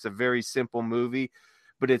 It's a very simple movie,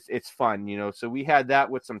 but it's fun, So we had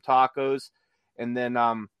that with some tacos, and then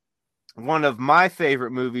one of my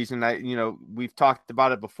favorite movies, and we've talked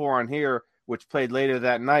about it before on here, which played later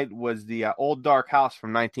that night, was the Old Dark House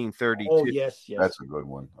from 1932. Oh yes, that's a good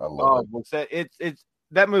one. I love it. It's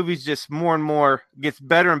that movie's just more and more gets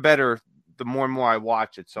better and better the more and more I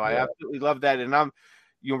watch it. So I absolutely love that, and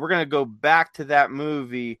we're gonna go back to that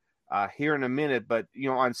movie here in a minute, but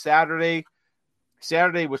on Saturday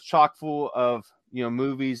was chock full of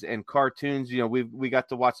movies and cartoons. We got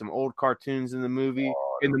to watch some old cartoons in the movie.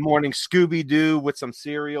 In the morning, Scooby-Doo with some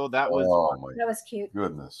cereal. That was cute.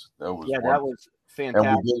 Goodness, that was fun. That was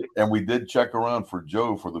fantastic. And we did check around for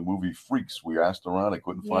Joe for the movie Freaks. We asked around, I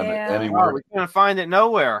couldn't find it anywhere. We couldn't find it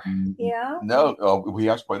nowhere. Yeah. No,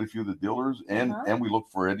 we asked quite a few of the dealers, and we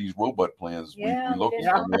looked for Eddie's robot plans. Yeah, we looked,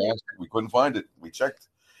 and we couldn't find it. We checked.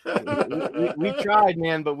 we tried,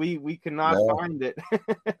 man, but we could not find it.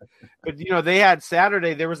 But they had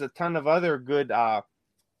Saturday. There was a ton of other good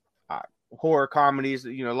horror comedies.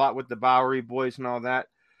 A lot with the Bowery Boys and all that.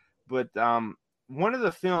 But one of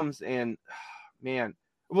the films, and man,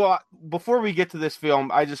 well, before we get to this film,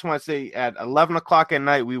 I just want to say at 11 o'clock at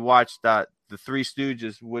night we watched the Three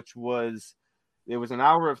Stooges, which was an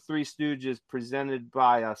hour of Three Stooges presented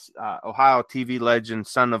by Ohio TV legend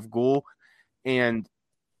Son of Ghoul, and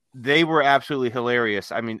they were absolutely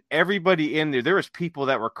hilarious. I mean, everybody in there was people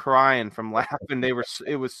that were crying from laughing.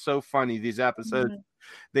 It was so funny, these episodes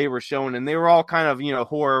they were showing, and they were all kind of,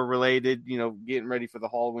 horror related, getting ready for the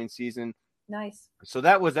Halloween season. Nice. So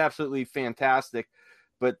that was absolutely fantastic.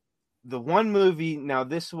 But the one movie, now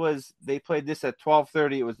they played this at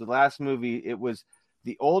 12:30. It was the last movie. It was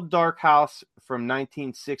The Old Dark House from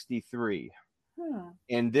 1963.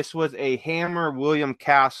 And this was a Hammer William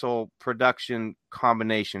Castle production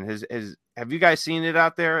combination. Have you guys seen it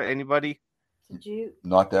out there? Anybody? Did you?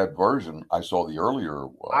 Not that version. I saw the earlier.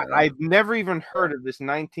 I've never even heard of this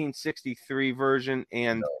 1963 version,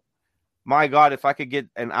 and my God, if I could get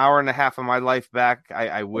an hour and a half of my life back,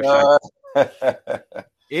 I wish I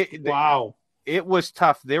could. Wow. It was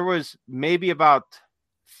tough. There was maybe about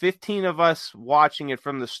 15 of us watching it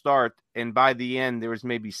from the start, and by the end, there was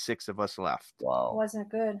maybe 6 of us left. Wow. It wasn't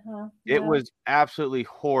good, huh? It was absolutely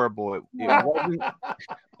horrible. It wasn't,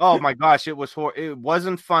 oh my gosh, it was it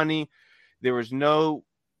wasn't funny. There was no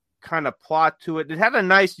kind of plot to it. It had a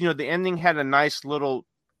nice, the ending had a nice little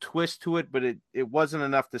twist to it, but it wasn't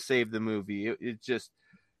enough to save the movie. It just,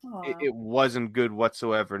 it wasn't good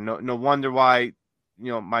whatsoever. No wonder why,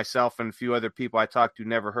 myself and a few other people I talked to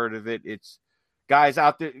never heard of it. It's, guys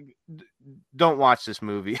out there, don't watch this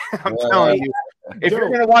movie. I'm telling you, If you're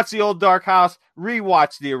Joe. gonna watch the old Dark House,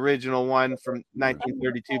 rewatch the original one from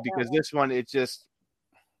 1932 because this one, it just,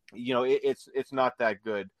 it's not that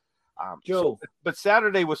good. Joe. But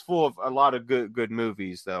Saturday was full of a lot of good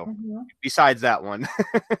movies, though. Mm-hmm. Besides that one.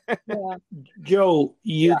 Yeah. Joe,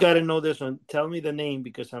 you got to know this one. Tell me the name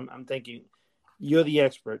because I'm thinking you're the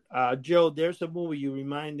expert. Joe, there's a movie you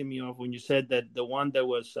reminded me of when you said that the one that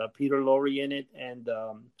was Peter Lorre in it and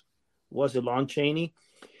was it Lon Chaney?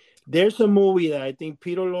 There's a movie that I think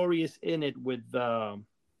Peter Lorre is in it with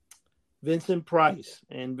Vincent Price,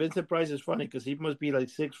 and Vincent Price is funny because he must be like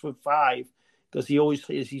 6'5" because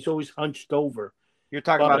he's always hunched over. You're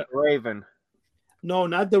talking about The Raven. No,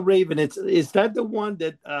 not The Raven. Is that the one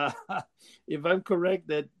that, if I'm correct,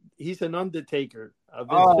 that he's an undertaker?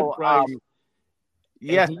 Vincent Price.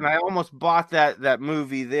 Yes, and I almost bought that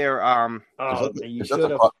movie there. Is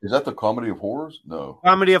that the Comedy of Horrors? No.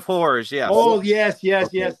 Comedy of Horrors, yes. Oh, yes.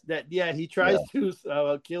 Okay. He tries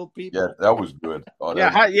to kill people. Yeah, that was good. Oh,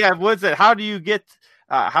 what's it? How do you get?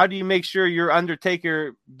 How do you make sure your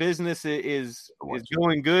Undertaker business is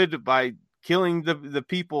going good by killing the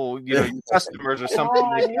people, your customers or something?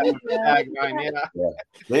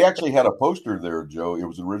 They actually had a poster there, Joe. It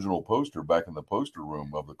was an original poster back in the poster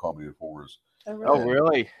room of the Comedy of Horrors. Oh,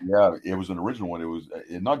 really? Yeah, it was an original one. It was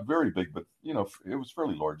not very big, but it was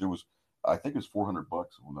fairly large. I think it was $400.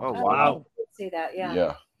 Oh, wow! See that?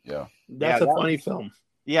 Yeah. Yeah. That's a funny film.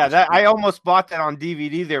 Yeah, that I almost bought that on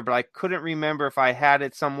DVD there, but I couldn't remember if I had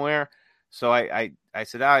it somewhere. So I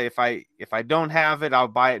said, if I don't have it, I'll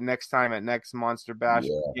buy it next time at next Monster Bash.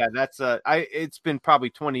 Yeah, that's it's been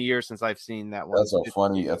probably 20 years since I've seen that one. That's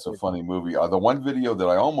a funny movie. The one video that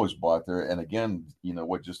I almost bought there, and again,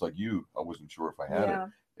 just like you, I wasn't sure if I had it,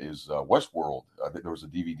 is Westworld. I think there was a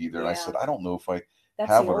DVD there, and I said, I don't know if I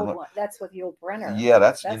have it or not. That's with the old Brenner. Yeah,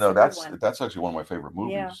 that's actually one of my favorite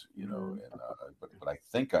movies. But I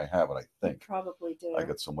think I have it. I think you probably do. I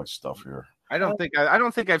got so much stuff here. I don't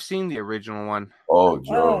think I've seen the original one. Oh,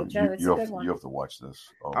 Joe, you have to watch this.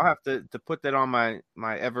 Oh. I'll have to put that on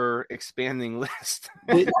my ever expanding list.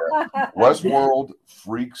 Westworld,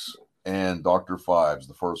 Freaks, and Dr. Phibes,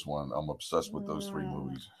 the first one. I'm obsessed with those three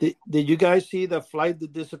movies. Did you guys see The Flight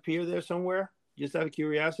That Disappeared there somewhere? Just out of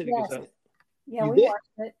curiosity. Yes. Yeah, we watched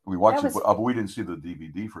it. We watched it, but we didn't see the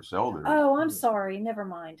DVD for sale there. Oh, I'm sorry. Never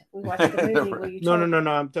mind. We watched the movie. No.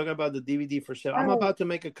 I'm talking about the DVD for sale. I'm about to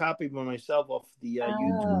make a copy for myself of the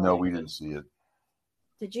YouTube. No, we didn't see it.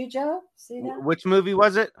 Did you, Joe? See that? Which movie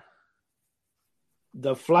was it?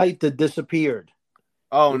 The Flight That Disappeared.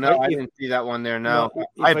 Oh, no, I didn't see that one there. No,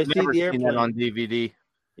 I've never seen that on DVD.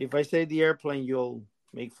 If I say the airplane, you'll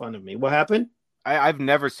make fun of me. What happened? I've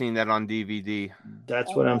never seen that on DVD.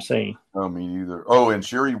 That's what I'm saying. No, me neither. Oh, and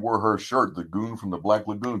Sherry wore her shirt, the Goon from the Black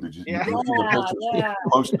Lagoon. Did you see the pictures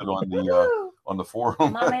posted on the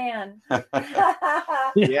forum? My man.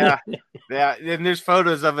 yeah. And there's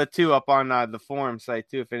photos of it too up on the forum site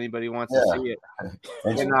too, if anybody wants to see it.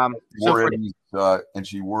 And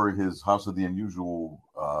she wore his House of the Unusual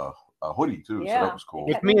hoodie too, so that was cool.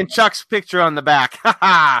 With me and Chuck's picture on the back.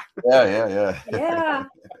 Yeah.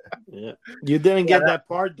 You didn't get that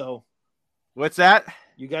part though. What's that?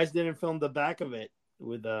 You guys didn't film the back of it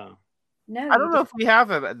with No, I don't know if we have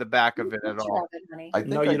it at the back of it at all.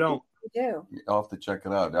 No, you don't. You do. I'll have to check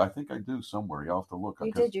it out. I think I do somewhere. You'll have to look.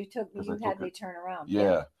 You did. You had me turn around.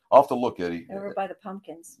 Yeah. I'll have to look, Eddie. Over by the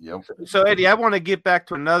pumpkins. Yep. So, Eddie, I want to get back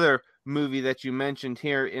to another movie that you mentioned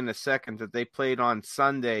here in a second that they played on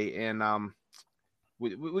Sunday, and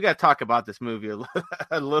we got to talk about this movie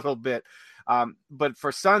a little bit. But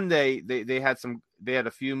for Sunday, they had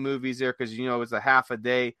a few movies there because it was a half a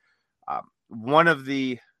day.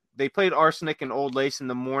 They played Arsenic and Old Lace in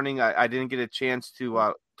the morning. I didn't get a chance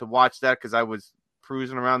to watch that because I was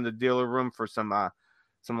cruising around the dealer room for some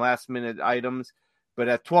last minute items. But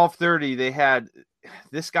at 12:30, they had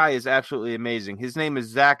this guy is absolutely amazing. His name is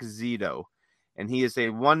Zach Zito, and he is a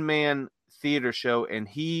one-man theater show, and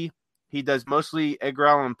he does mostly Edgar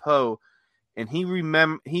Allan Poe, and he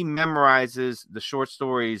memorizes the short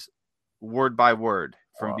stories word by word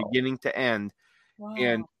from beginning to end. Wow.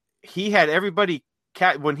 And he had everybody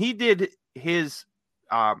when he did his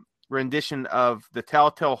rendition of The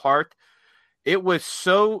Telltale Heart. It was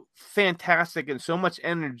so fantastic and so much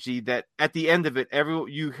energy that at the end of it,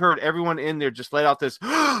 you heard everyone in there just let out this,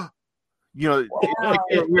 like we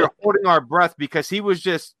were holding our breath because we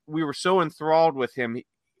were so enthralled with him.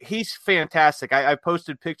 He's fantastic. I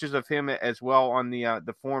posted pictures of him as well on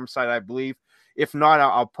the forum site, I believe. If not,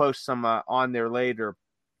 I'll post some on there later.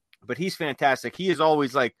 But he's fantastic. He is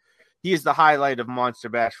the highlight of Monster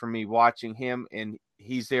Bash for me, watching him. And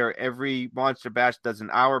he's there every Monster Bash, does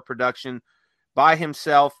an hour production. by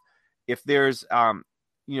himself. If there's,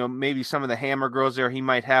 maybe some of the Hammer girls there, he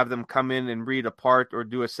might have them come in and read a part or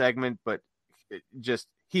do a segment, but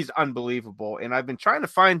he's unbelievable. And I've been trying to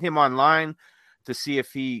find him online to see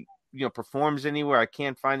if he, performs anywhere. I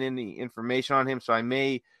can't find any information on him. So I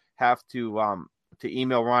may have to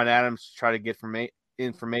email Ron Adams to try to get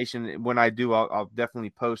information. When I do, I'll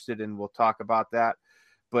definitely post it and we'll talk about that.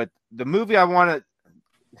 But the movie I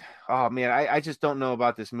just don't know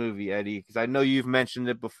about this movie, Eddie, because I know you've mentioned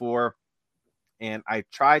it before and I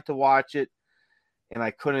tried to watch it and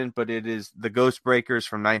I couldn't, but it is The Ghost Breakers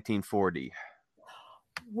from 1940.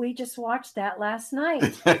 We just watched that last night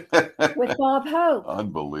with Bob Hope.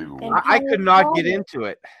 Unbelievable. I could not get into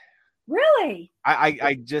it. Really?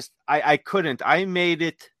 I couldn't. I made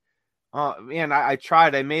it. I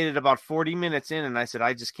tried. I made it about 40 minutes in and I said,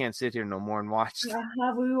 I just can't sit here no more and watch.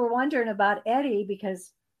 We were wondering about Eddie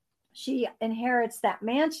because she inherits that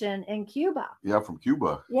mansion in Cuba. Yeah, from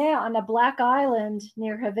Cuba. Yeah, on a black island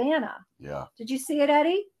near Havana. Yeah. Did you see it,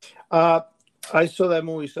 Eddie? I saw that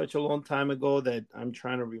movie such a long time ago that I'm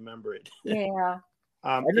trying to remember it. Yeah.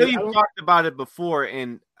 I know you've talked about it before,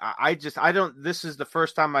 and I don't. This is the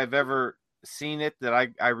first time I've ever seen it that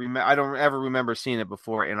I remember. I don't ever remember seeing it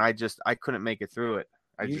before, and I couldn't make it through it.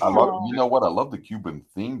 I love the Cuban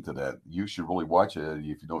theme to that. You should really watch it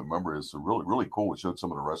if you don't remember. It's really, really cool. It showed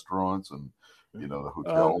some of the restaurants and the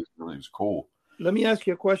hotels. It was cool. Let me ask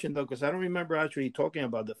you a question though, because I don't remember actually talking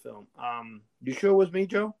about the film. You sure it was me,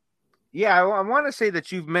 Joe? Yeah, I want to say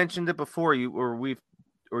that you've mentioned it before,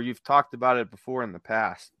 you've talked about it before in the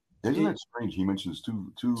past. Isn't that strange? He mentions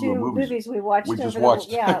two movies we watched. Last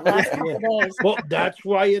couple of days. Well, that's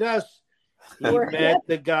why it is. He met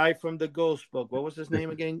the guy from the Ghost Book. What was his name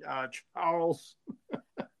again? Charles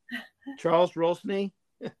Rosny.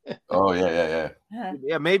 Oh yeah.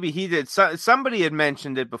 Yeah, maybe he did. Somebody had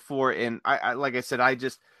mentioned it before, and I like I said,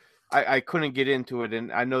 I couldn't get into it,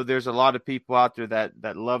 and I know there's a lot of people out there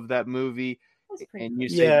that love that movie. And you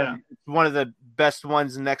say it's one of the best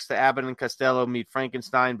ones next to Abbott and Costello Meet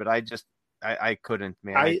Frankenstein, but I couldn't,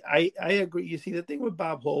 man. I agree. You see, the thing with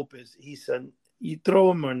Bob Hope is you throw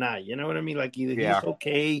him or not. You know what I mean? Like either he's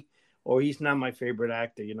okay or he's not my favorite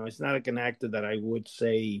actor. It's not like an actor that I would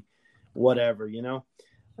say whatever.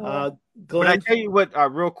 But I tell you what,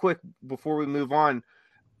 real quick before we move on,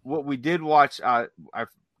 what we did watch, I've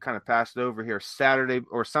kind of passed over here. Saturday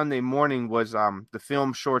or Sunday morning was the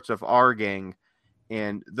film shorts of Our Gang,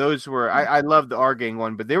 and those were I love the Our Gang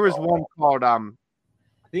one, but there was one called I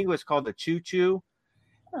think it was called the Choo Choo,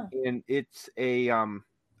 and it's a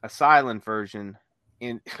silent version.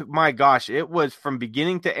 And my gosh, it was from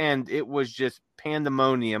beginning to end. It was just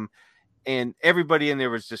pandemonium, and everybody in there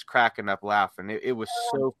was just cracking up laughing. It was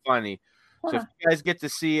so funny. So if you guys get to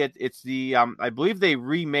see it, it's the I believe they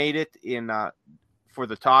remade it in for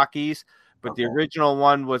the talkies, but the original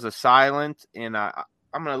one was a silent, and I'm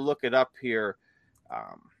gonna look it up here.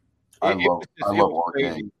 I love Our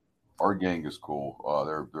Gang. Our Gang is cool.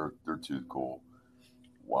 They're too cool.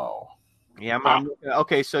 Wow. Yeah.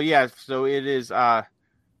 Okay. So it is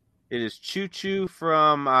Choo Choo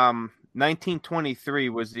from 1923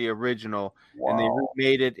 was the original, and they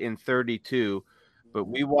remade it in 32. But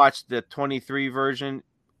we watched the 23 version.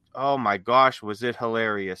 Oh my gosh, was it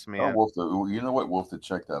hilarious, man? You know what? We'll have to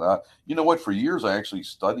check that out. You know what? For years, I actually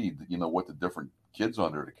studied, what the different kids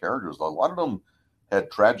under the characters. A lot of them had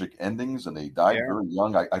tragic endings, and they died very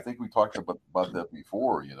young. I think we talked about that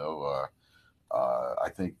before. I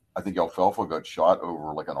think Alfalfa got shot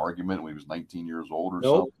over like an argument when he was 19 years old or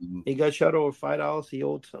something. He got shot over $5 he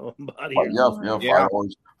owed somebody.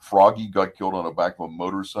 $5. Froggy got killed on the back of a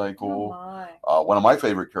motorcycle. One of my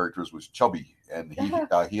favorite characters was Chubby, and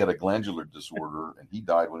he had a glandular disorder, and he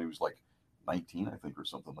died when he was like 19, I think, or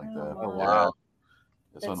something like that. Oh wow,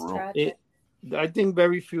 that's unreal. I think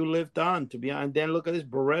very few lived on, to be honest. And then look at this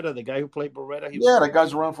Beretta, the guy who played Beretta. That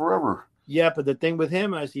guy's around forever. Yeah, but the thing with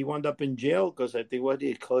him is he wound up in jail because I think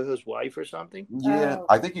he killed his wife or something. Yeah,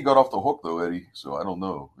 I think he got off the hook though, Eddie. So I don't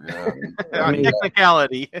know. Yeah,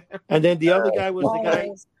 technicality. And then the other guy was the guy.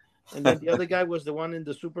 And then the other guy was the one in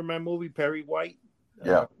the Superman movie, Perry White.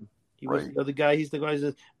 He was the other guy. He's the guy who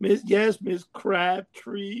says, Miss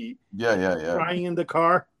Crabtree. Yeah. Crying in the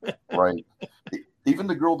car. Right. Even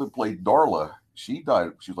the girl that played Darla, she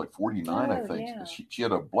died. She was like 49, I think. Yeah. She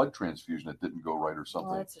had a blood transfusion that didn't go right or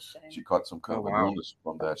something. That's a shame. She caught some kind of an illness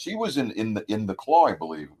from that. She was in the Claw, I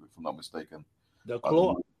believe, if I'm not mistaken. The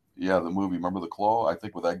Claw. The movie. Remember The Claw? I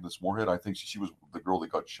think with Agnes Moorehead. I think she was the girl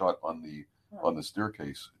that got shot on the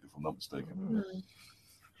staircase, if I'm not mistaken.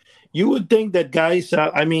 You would think that guys,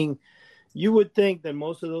 You would think that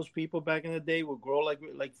most of those people back in the day would grow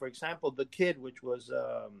like for example, the kid, which was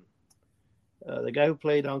the guy who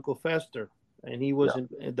played Uncle Fester, and he was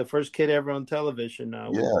the first kid ever on television.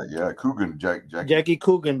 Coogan, Jackie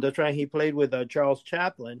Coogan. That's right. He played with Charles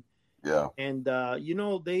Chaplin. Yeah, and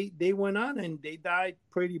they went on and they died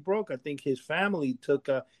pretty broke. I think his family took.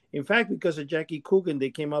 In fact, because of Jackie Coogan,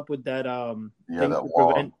 they came up with that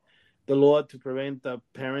the law to prevent the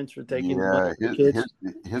parents from taking kids.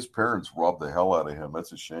 His parents robbed the hell out of him.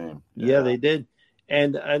 That's a shame. Yeah, they did.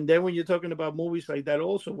 And then when you're talking about movies like that,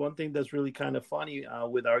 also one thing that's really kind of funny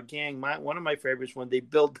with our gang, one of my favorites when they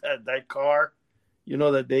built that car,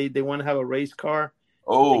 that they want to have a race car.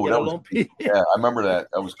 Oh, yeah, I remember that.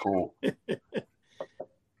 That was cool.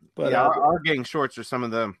 But our gang shorts are some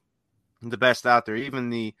of the best out there. Even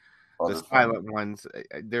the silent ones,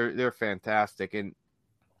 they're fantastic. And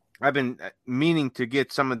I've been meaning to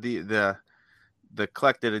get some of the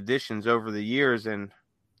collected editions over the years, and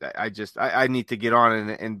I need to get on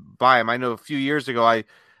and buy them. I know a few years ago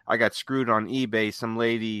I got screwed on eBay. Some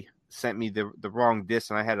lady sent me the wrong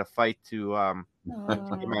disc, and I had to fight to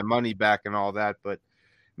get my money back and all that. But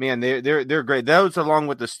man, they're great. Those along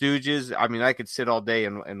with the Stooges. I mean, I could sit all day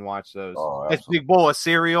and watch those. Oh, it's a big bowl of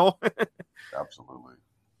cereal. Absolutely.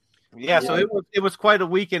 Yeah, so it was quite a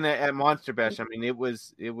weekend at Monster Bash. I mean, it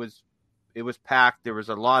was packed. There was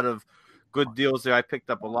a lot of good deals there. I picked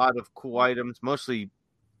up a lot of cool items, mostly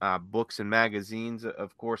books and magazines,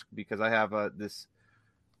 of course, because I have this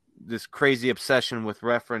crazy obsession with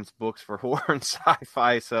reference books for horror and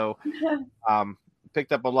sci-fi. So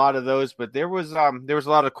picked up a lot of those, but there was a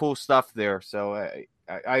lot of cool stuff there. So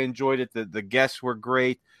I enjoyed it. The guests were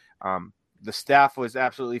great. The staff was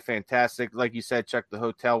absolutely fantastic. Like you said, Chuck, the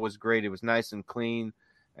hotel was great. It was nice and clean,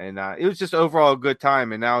 and it was just overall a good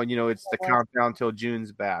time. And now, it's the countdown till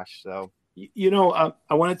June's bash. So,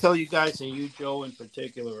 I want to tell you guys, and you, Joe, in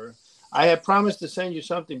particular, I had promised to send you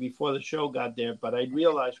something before the show got there, but I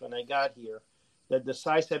realized when I got here that the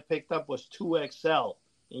size I picked up was 2XL,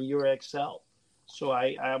 and you're XL. So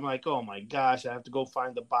I'm like, oh my gosh, I have to go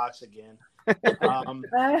find the box again.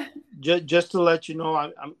 Just to let you know,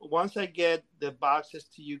 I'm once I get the boxes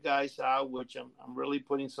to you guys out, which I'm really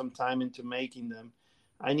putting some time into making them.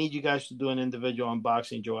 I need you guys to do an individual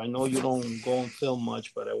unboxing, Joe. I know you don't go and film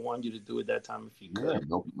much, but I want you to do it that time if you could.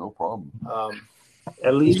 Yeah, no problem.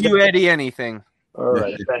 At least you Eddie anything. All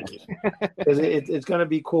right, thank you. Because it's going to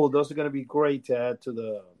be cool. Those are going to be great to add to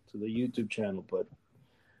the YouTube channel. But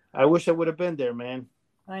I wish I would have been there, man.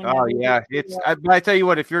 Oh yeah, I tell you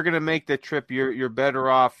what, if you're gonna make the trip, you're better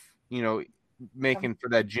off, making for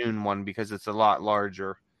that June one because it's a lot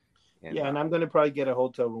larger. And I'm gonna probably get a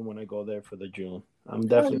hotel room when I go there for the June. I'm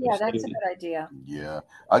definitely. Yeah, that's a good idea. Yeah,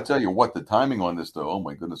 I tell you what, the timing on this though. Oh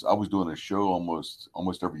my goodness, I was doing a show almost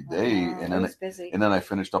every day, and then I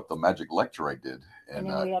finished up the magic lecture I did, and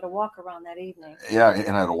then we had to walk around that evening. Yeah,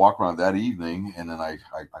 and I had to walk around that evening, and then I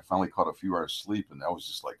finally caught a few hours sleep, and I was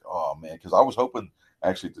just like, oh man, because I was hoping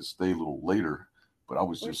actually to stay a little later, but we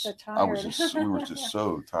were just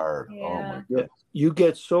so tired. Yeah. Oh my God. You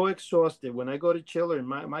get so exhausted. When I go to Chiller,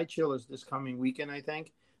 my chill is this coming weekend, I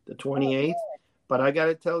think, the 28th. But I got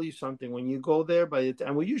to tell you something. When you go there,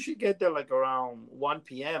 and we usually get there like around 1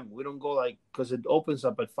 p.m. We don't go because it opens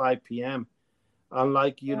up at 5 p.m.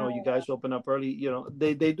 Unlike, you guys open up early.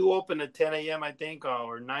 They do open at 10 a.m., I think,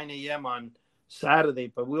 or 9 a.m. on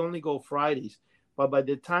Saturday, but we only go Fridays. But by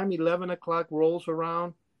the time 11 o'clock rolls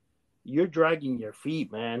around, you're dragging your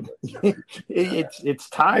feet, man. it's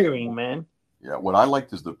tiring, man. Yeah, what I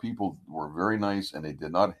liked is the people were very nice, and they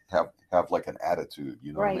did not have like an attitude.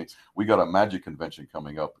 You know what I mean? We got a magic convention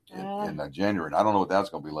coming up in January, and I don't know what that's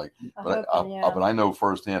going to be like. But I know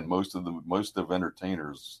firsthand most of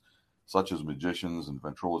entertainers, such as magicians and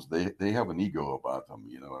ventriloquists, they have an ego about them.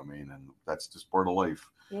 You know what I mean? And that's just part of life.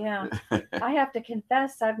 Yeah, I have to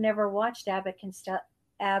confess, I've never watched Abbott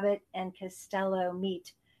and Costello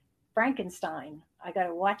meet Frankenstein. I got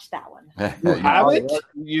to watch that one.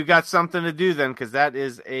 You got something to do then, because that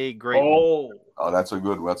is a great. Oh, that's a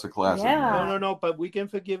classic. Yeah. No, but we can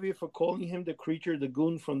forgive you for calling him the creature, the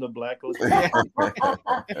goon from the Blacklist.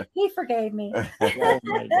 He forgave me. Oh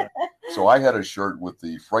my God. So I had a shirt with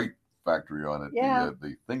the Fright Factory on it. Yeah.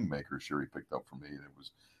 The Thing Maker shirt he picked up for me.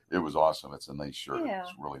 It was awesome. It's a nice shirt. Yeah.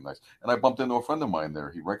 It's really nice. And I bumped into a friend of mine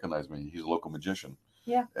there. He recognized me. He's a local magician.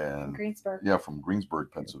 Yeah. And from Greensburg. Yeah, from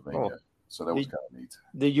Greensburg, Pennsylvania. Oh. So that was kind of neat.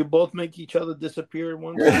 Did you both make each other disappear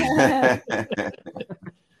one day?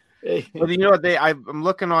 Well, you know what? I'm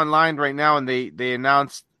looking online right now, and they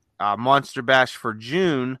announced Monster Bash for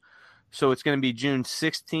June. So it's going to be June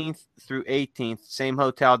 16th through 18th. Same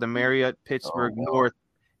hotel, the Marriott Pittsburgh North.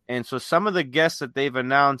 And so some of the guests that they've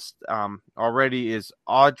announced already is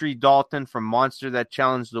Audrey Dalton from Monster That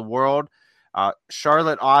Challenged the World,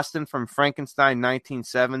 Charlotte Austin from Frankenstein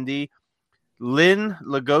 1970, Lynn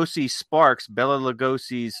Lugosi Sparks, Bella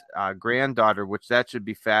Lugosi's granddaughter, which that should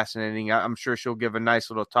be fascinating. I'm sure she'll give a nice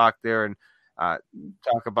little talk there and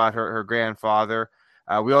talk about her grandfather.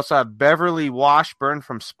 We also have Beverly Washburn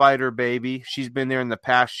from Spider Baby. She's been there in the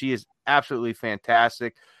past. She is absolutely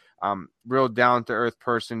fantastic. Real down-to-earth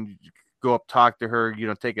person. Go up, talk to her,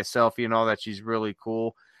 take a selfie and all that. She's really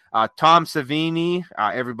cool. Tom Savini.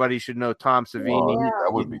 Everybody should know Tom Savini.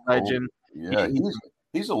 That would be a legend. Cool. Yeah,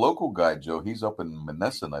 he's a local guy, Joe. He's up in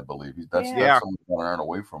Monessen, I believe. That's only an hour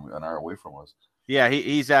away from us. Yeah,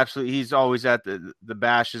 he's always at the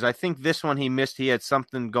bashes. I think this one he missed. He had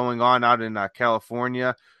something going on out in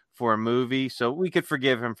California for a movie, so we could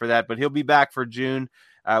forgive him for that. But he'll be back for June.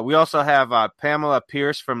 We also have Pamela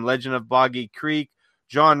Pierce from Legend of Boggy Creek,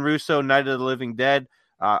 John Russo, Night of the Living Dead,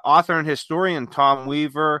 author and historian Tom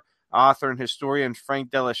Weaver, author and historian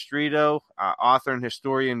Frank Delestrito, author and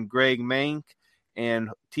historian Greg Mank, and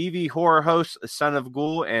TV horror host Son of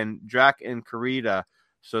Ghoul and Drac and Karita.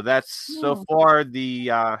 So that's so far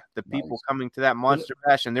the people coming to that Monster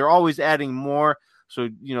Bash, and they're always adding more. So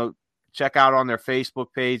check out on their Facebook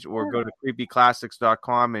page or go to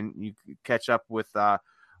creepyclassics.com and you can catch up with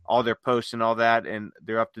all their posts and all that, and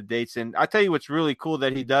they're up to dates. And I tell you what's really cool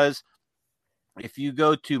that he does. If you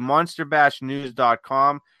go to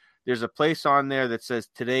monsterbashnews.com, there's a place on there that says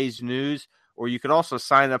today's news, or you could also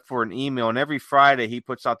sign up for an email. And every Friday he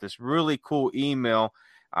puts out this really cool email.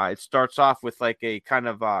 It starts off with like a kind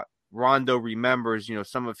of Rondo remembers,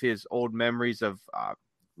 some of his old memories of,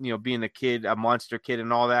 being a kid, a monster kid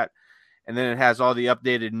and all that. And then it has all the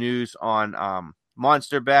updated news on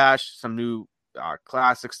Monster Bash, some new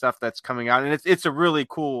classic stuff that's coming out. And it's a really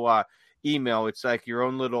cool email. It's like your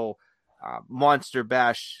own little Monster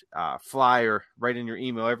Bash flyer right in your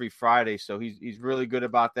email every Friday. So he's really good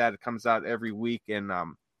about that. It comes out every week. And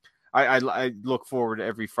I look forward to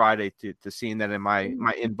every Friday to seeing that in my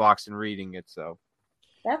inbox and reading it. So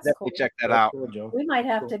that's cool. Check that out. Cool, we might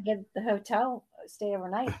have to get the hotel, stay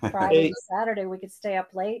overnight. Friday and Saturday we could stay up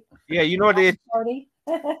late. Yeah, you know what?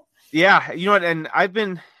 Yeah, you know what? And I've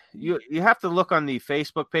been. You have to look on the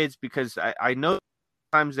Facebook page because I know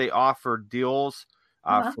sometimes they offer deals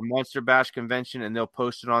for Monster Bash Convention, and they'll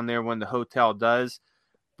post it on there when the hotel does.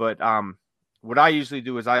 But what I usually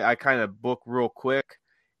do is I kind of book real quick.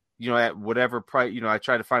 At whatever price, I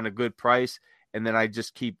try to find a good price, and then I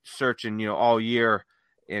just keep searching, all year,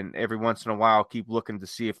 and every once in a while keep looking to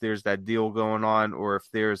see if there's that deal going on or if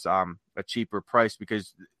there's a cheaper price,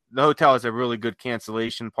 because the hotel has a really good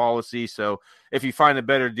cancellation policy. So if you find a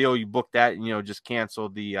better deal, you book that and, just cancel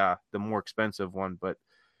the more expensive one. But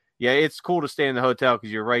yeah, it's cool to stay in the hotel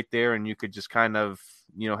because you're right there and you could just kind of,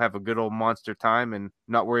 have a good old monster time and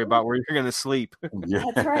not worry about where you're going to sleep. Yeah.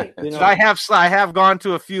 That's right. I have gone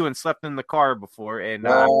to a few and slept in the car before, and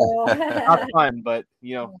not fun, but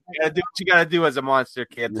you gotta do what you gotta do as a monster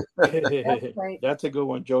kid. That's right. That's a good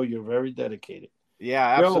one, Joe. You're very dedicated. Yeah,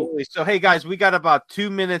 absolutely. So, hey guys, we got about 2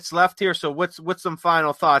 minutes left here. So, what's some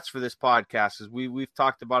final thoughts for this podcast? Because we've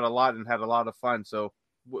talked about a lot and had a lot of fun. So,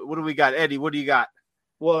 what do we got, Eddie? What do you got?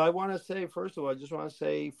 Well, I want to say, first of all, I just want to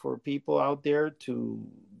say for people out there,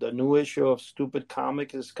 the new issue of Stupid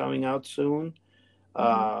Comic is coming out soon.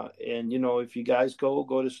 And, if you guys go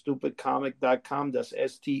to stupidcomic.com, that's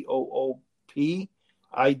STOOPID.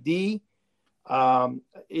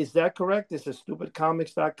 Is that correct? Is it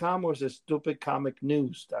stupidcomics.com or is it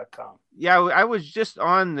stupidcomicnews.com? Yeah, I was just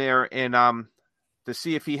on there and to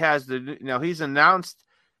see if he has he's announced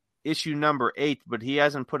issue number 8, but he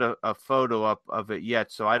hasn't put a photo up of it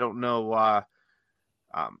yet, so I don't know. I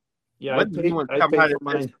paid for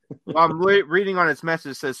mine. I'm reading on its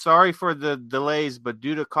message. It says, sorry for the delays, but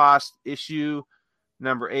due to cost, issue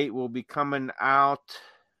number 8 will be coming out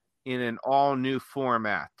in an all new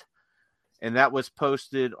format. And that was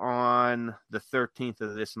posted on the 13th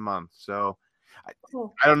of this month. So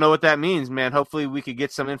I don't know what that means, man. Hopefully we could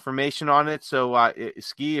get some information on it. So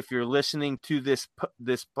Ski, if you're listening to this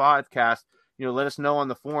podcast, let us know on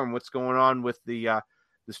the forum what's going on with the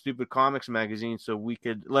Stupid Comics magazine, so we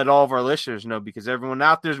could let all of our listeners know, because everyone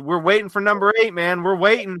out there, we're waiting for number 8, man. We're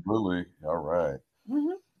waiting. Really? All right.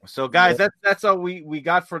 Mm-hmm. So guys, that's all we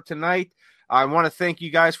got for tonight. I want to thank you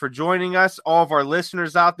guys for joining us, all of our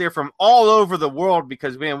listeners out there from all over the world,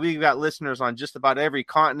 because, man, we've got listeners on just about every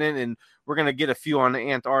continent, and we're going to get a few on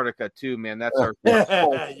Antarctica too, man. That's our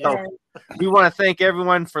goal. So we want to thank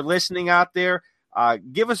everyone for listening out there.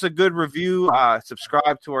 Give us a good review.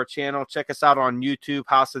 Subscribe to our channel. Check us out on YouTube,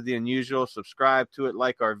 House of the Unusual. Subscribe to it,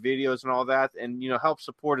 like our videos and all that, and help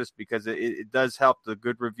support us because it does help the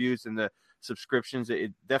good reviews and the subscriptions.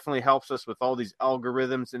 It definitely helps us with all these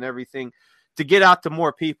algorithms and everything to get out to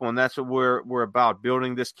more people, and that's what we're about,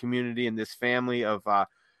 building this community and this family of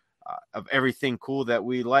everything cool that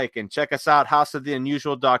we like. And check us out,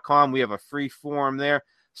 houseoftheunusual.com. We have a free forum there.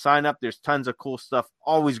 Sign up. There's tons of cool stuff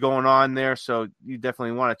always going on there, so you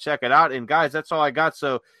definitely want to check it out. And guys, that's all I got.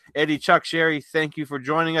 So Eddie, Chuck, Sherry, thank you for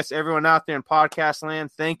joining us. Everyone out there in podcast land,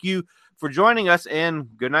 thank you for joining us, and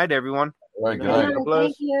good night, everyone. All right, good night.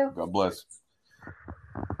 Thank you. God bless.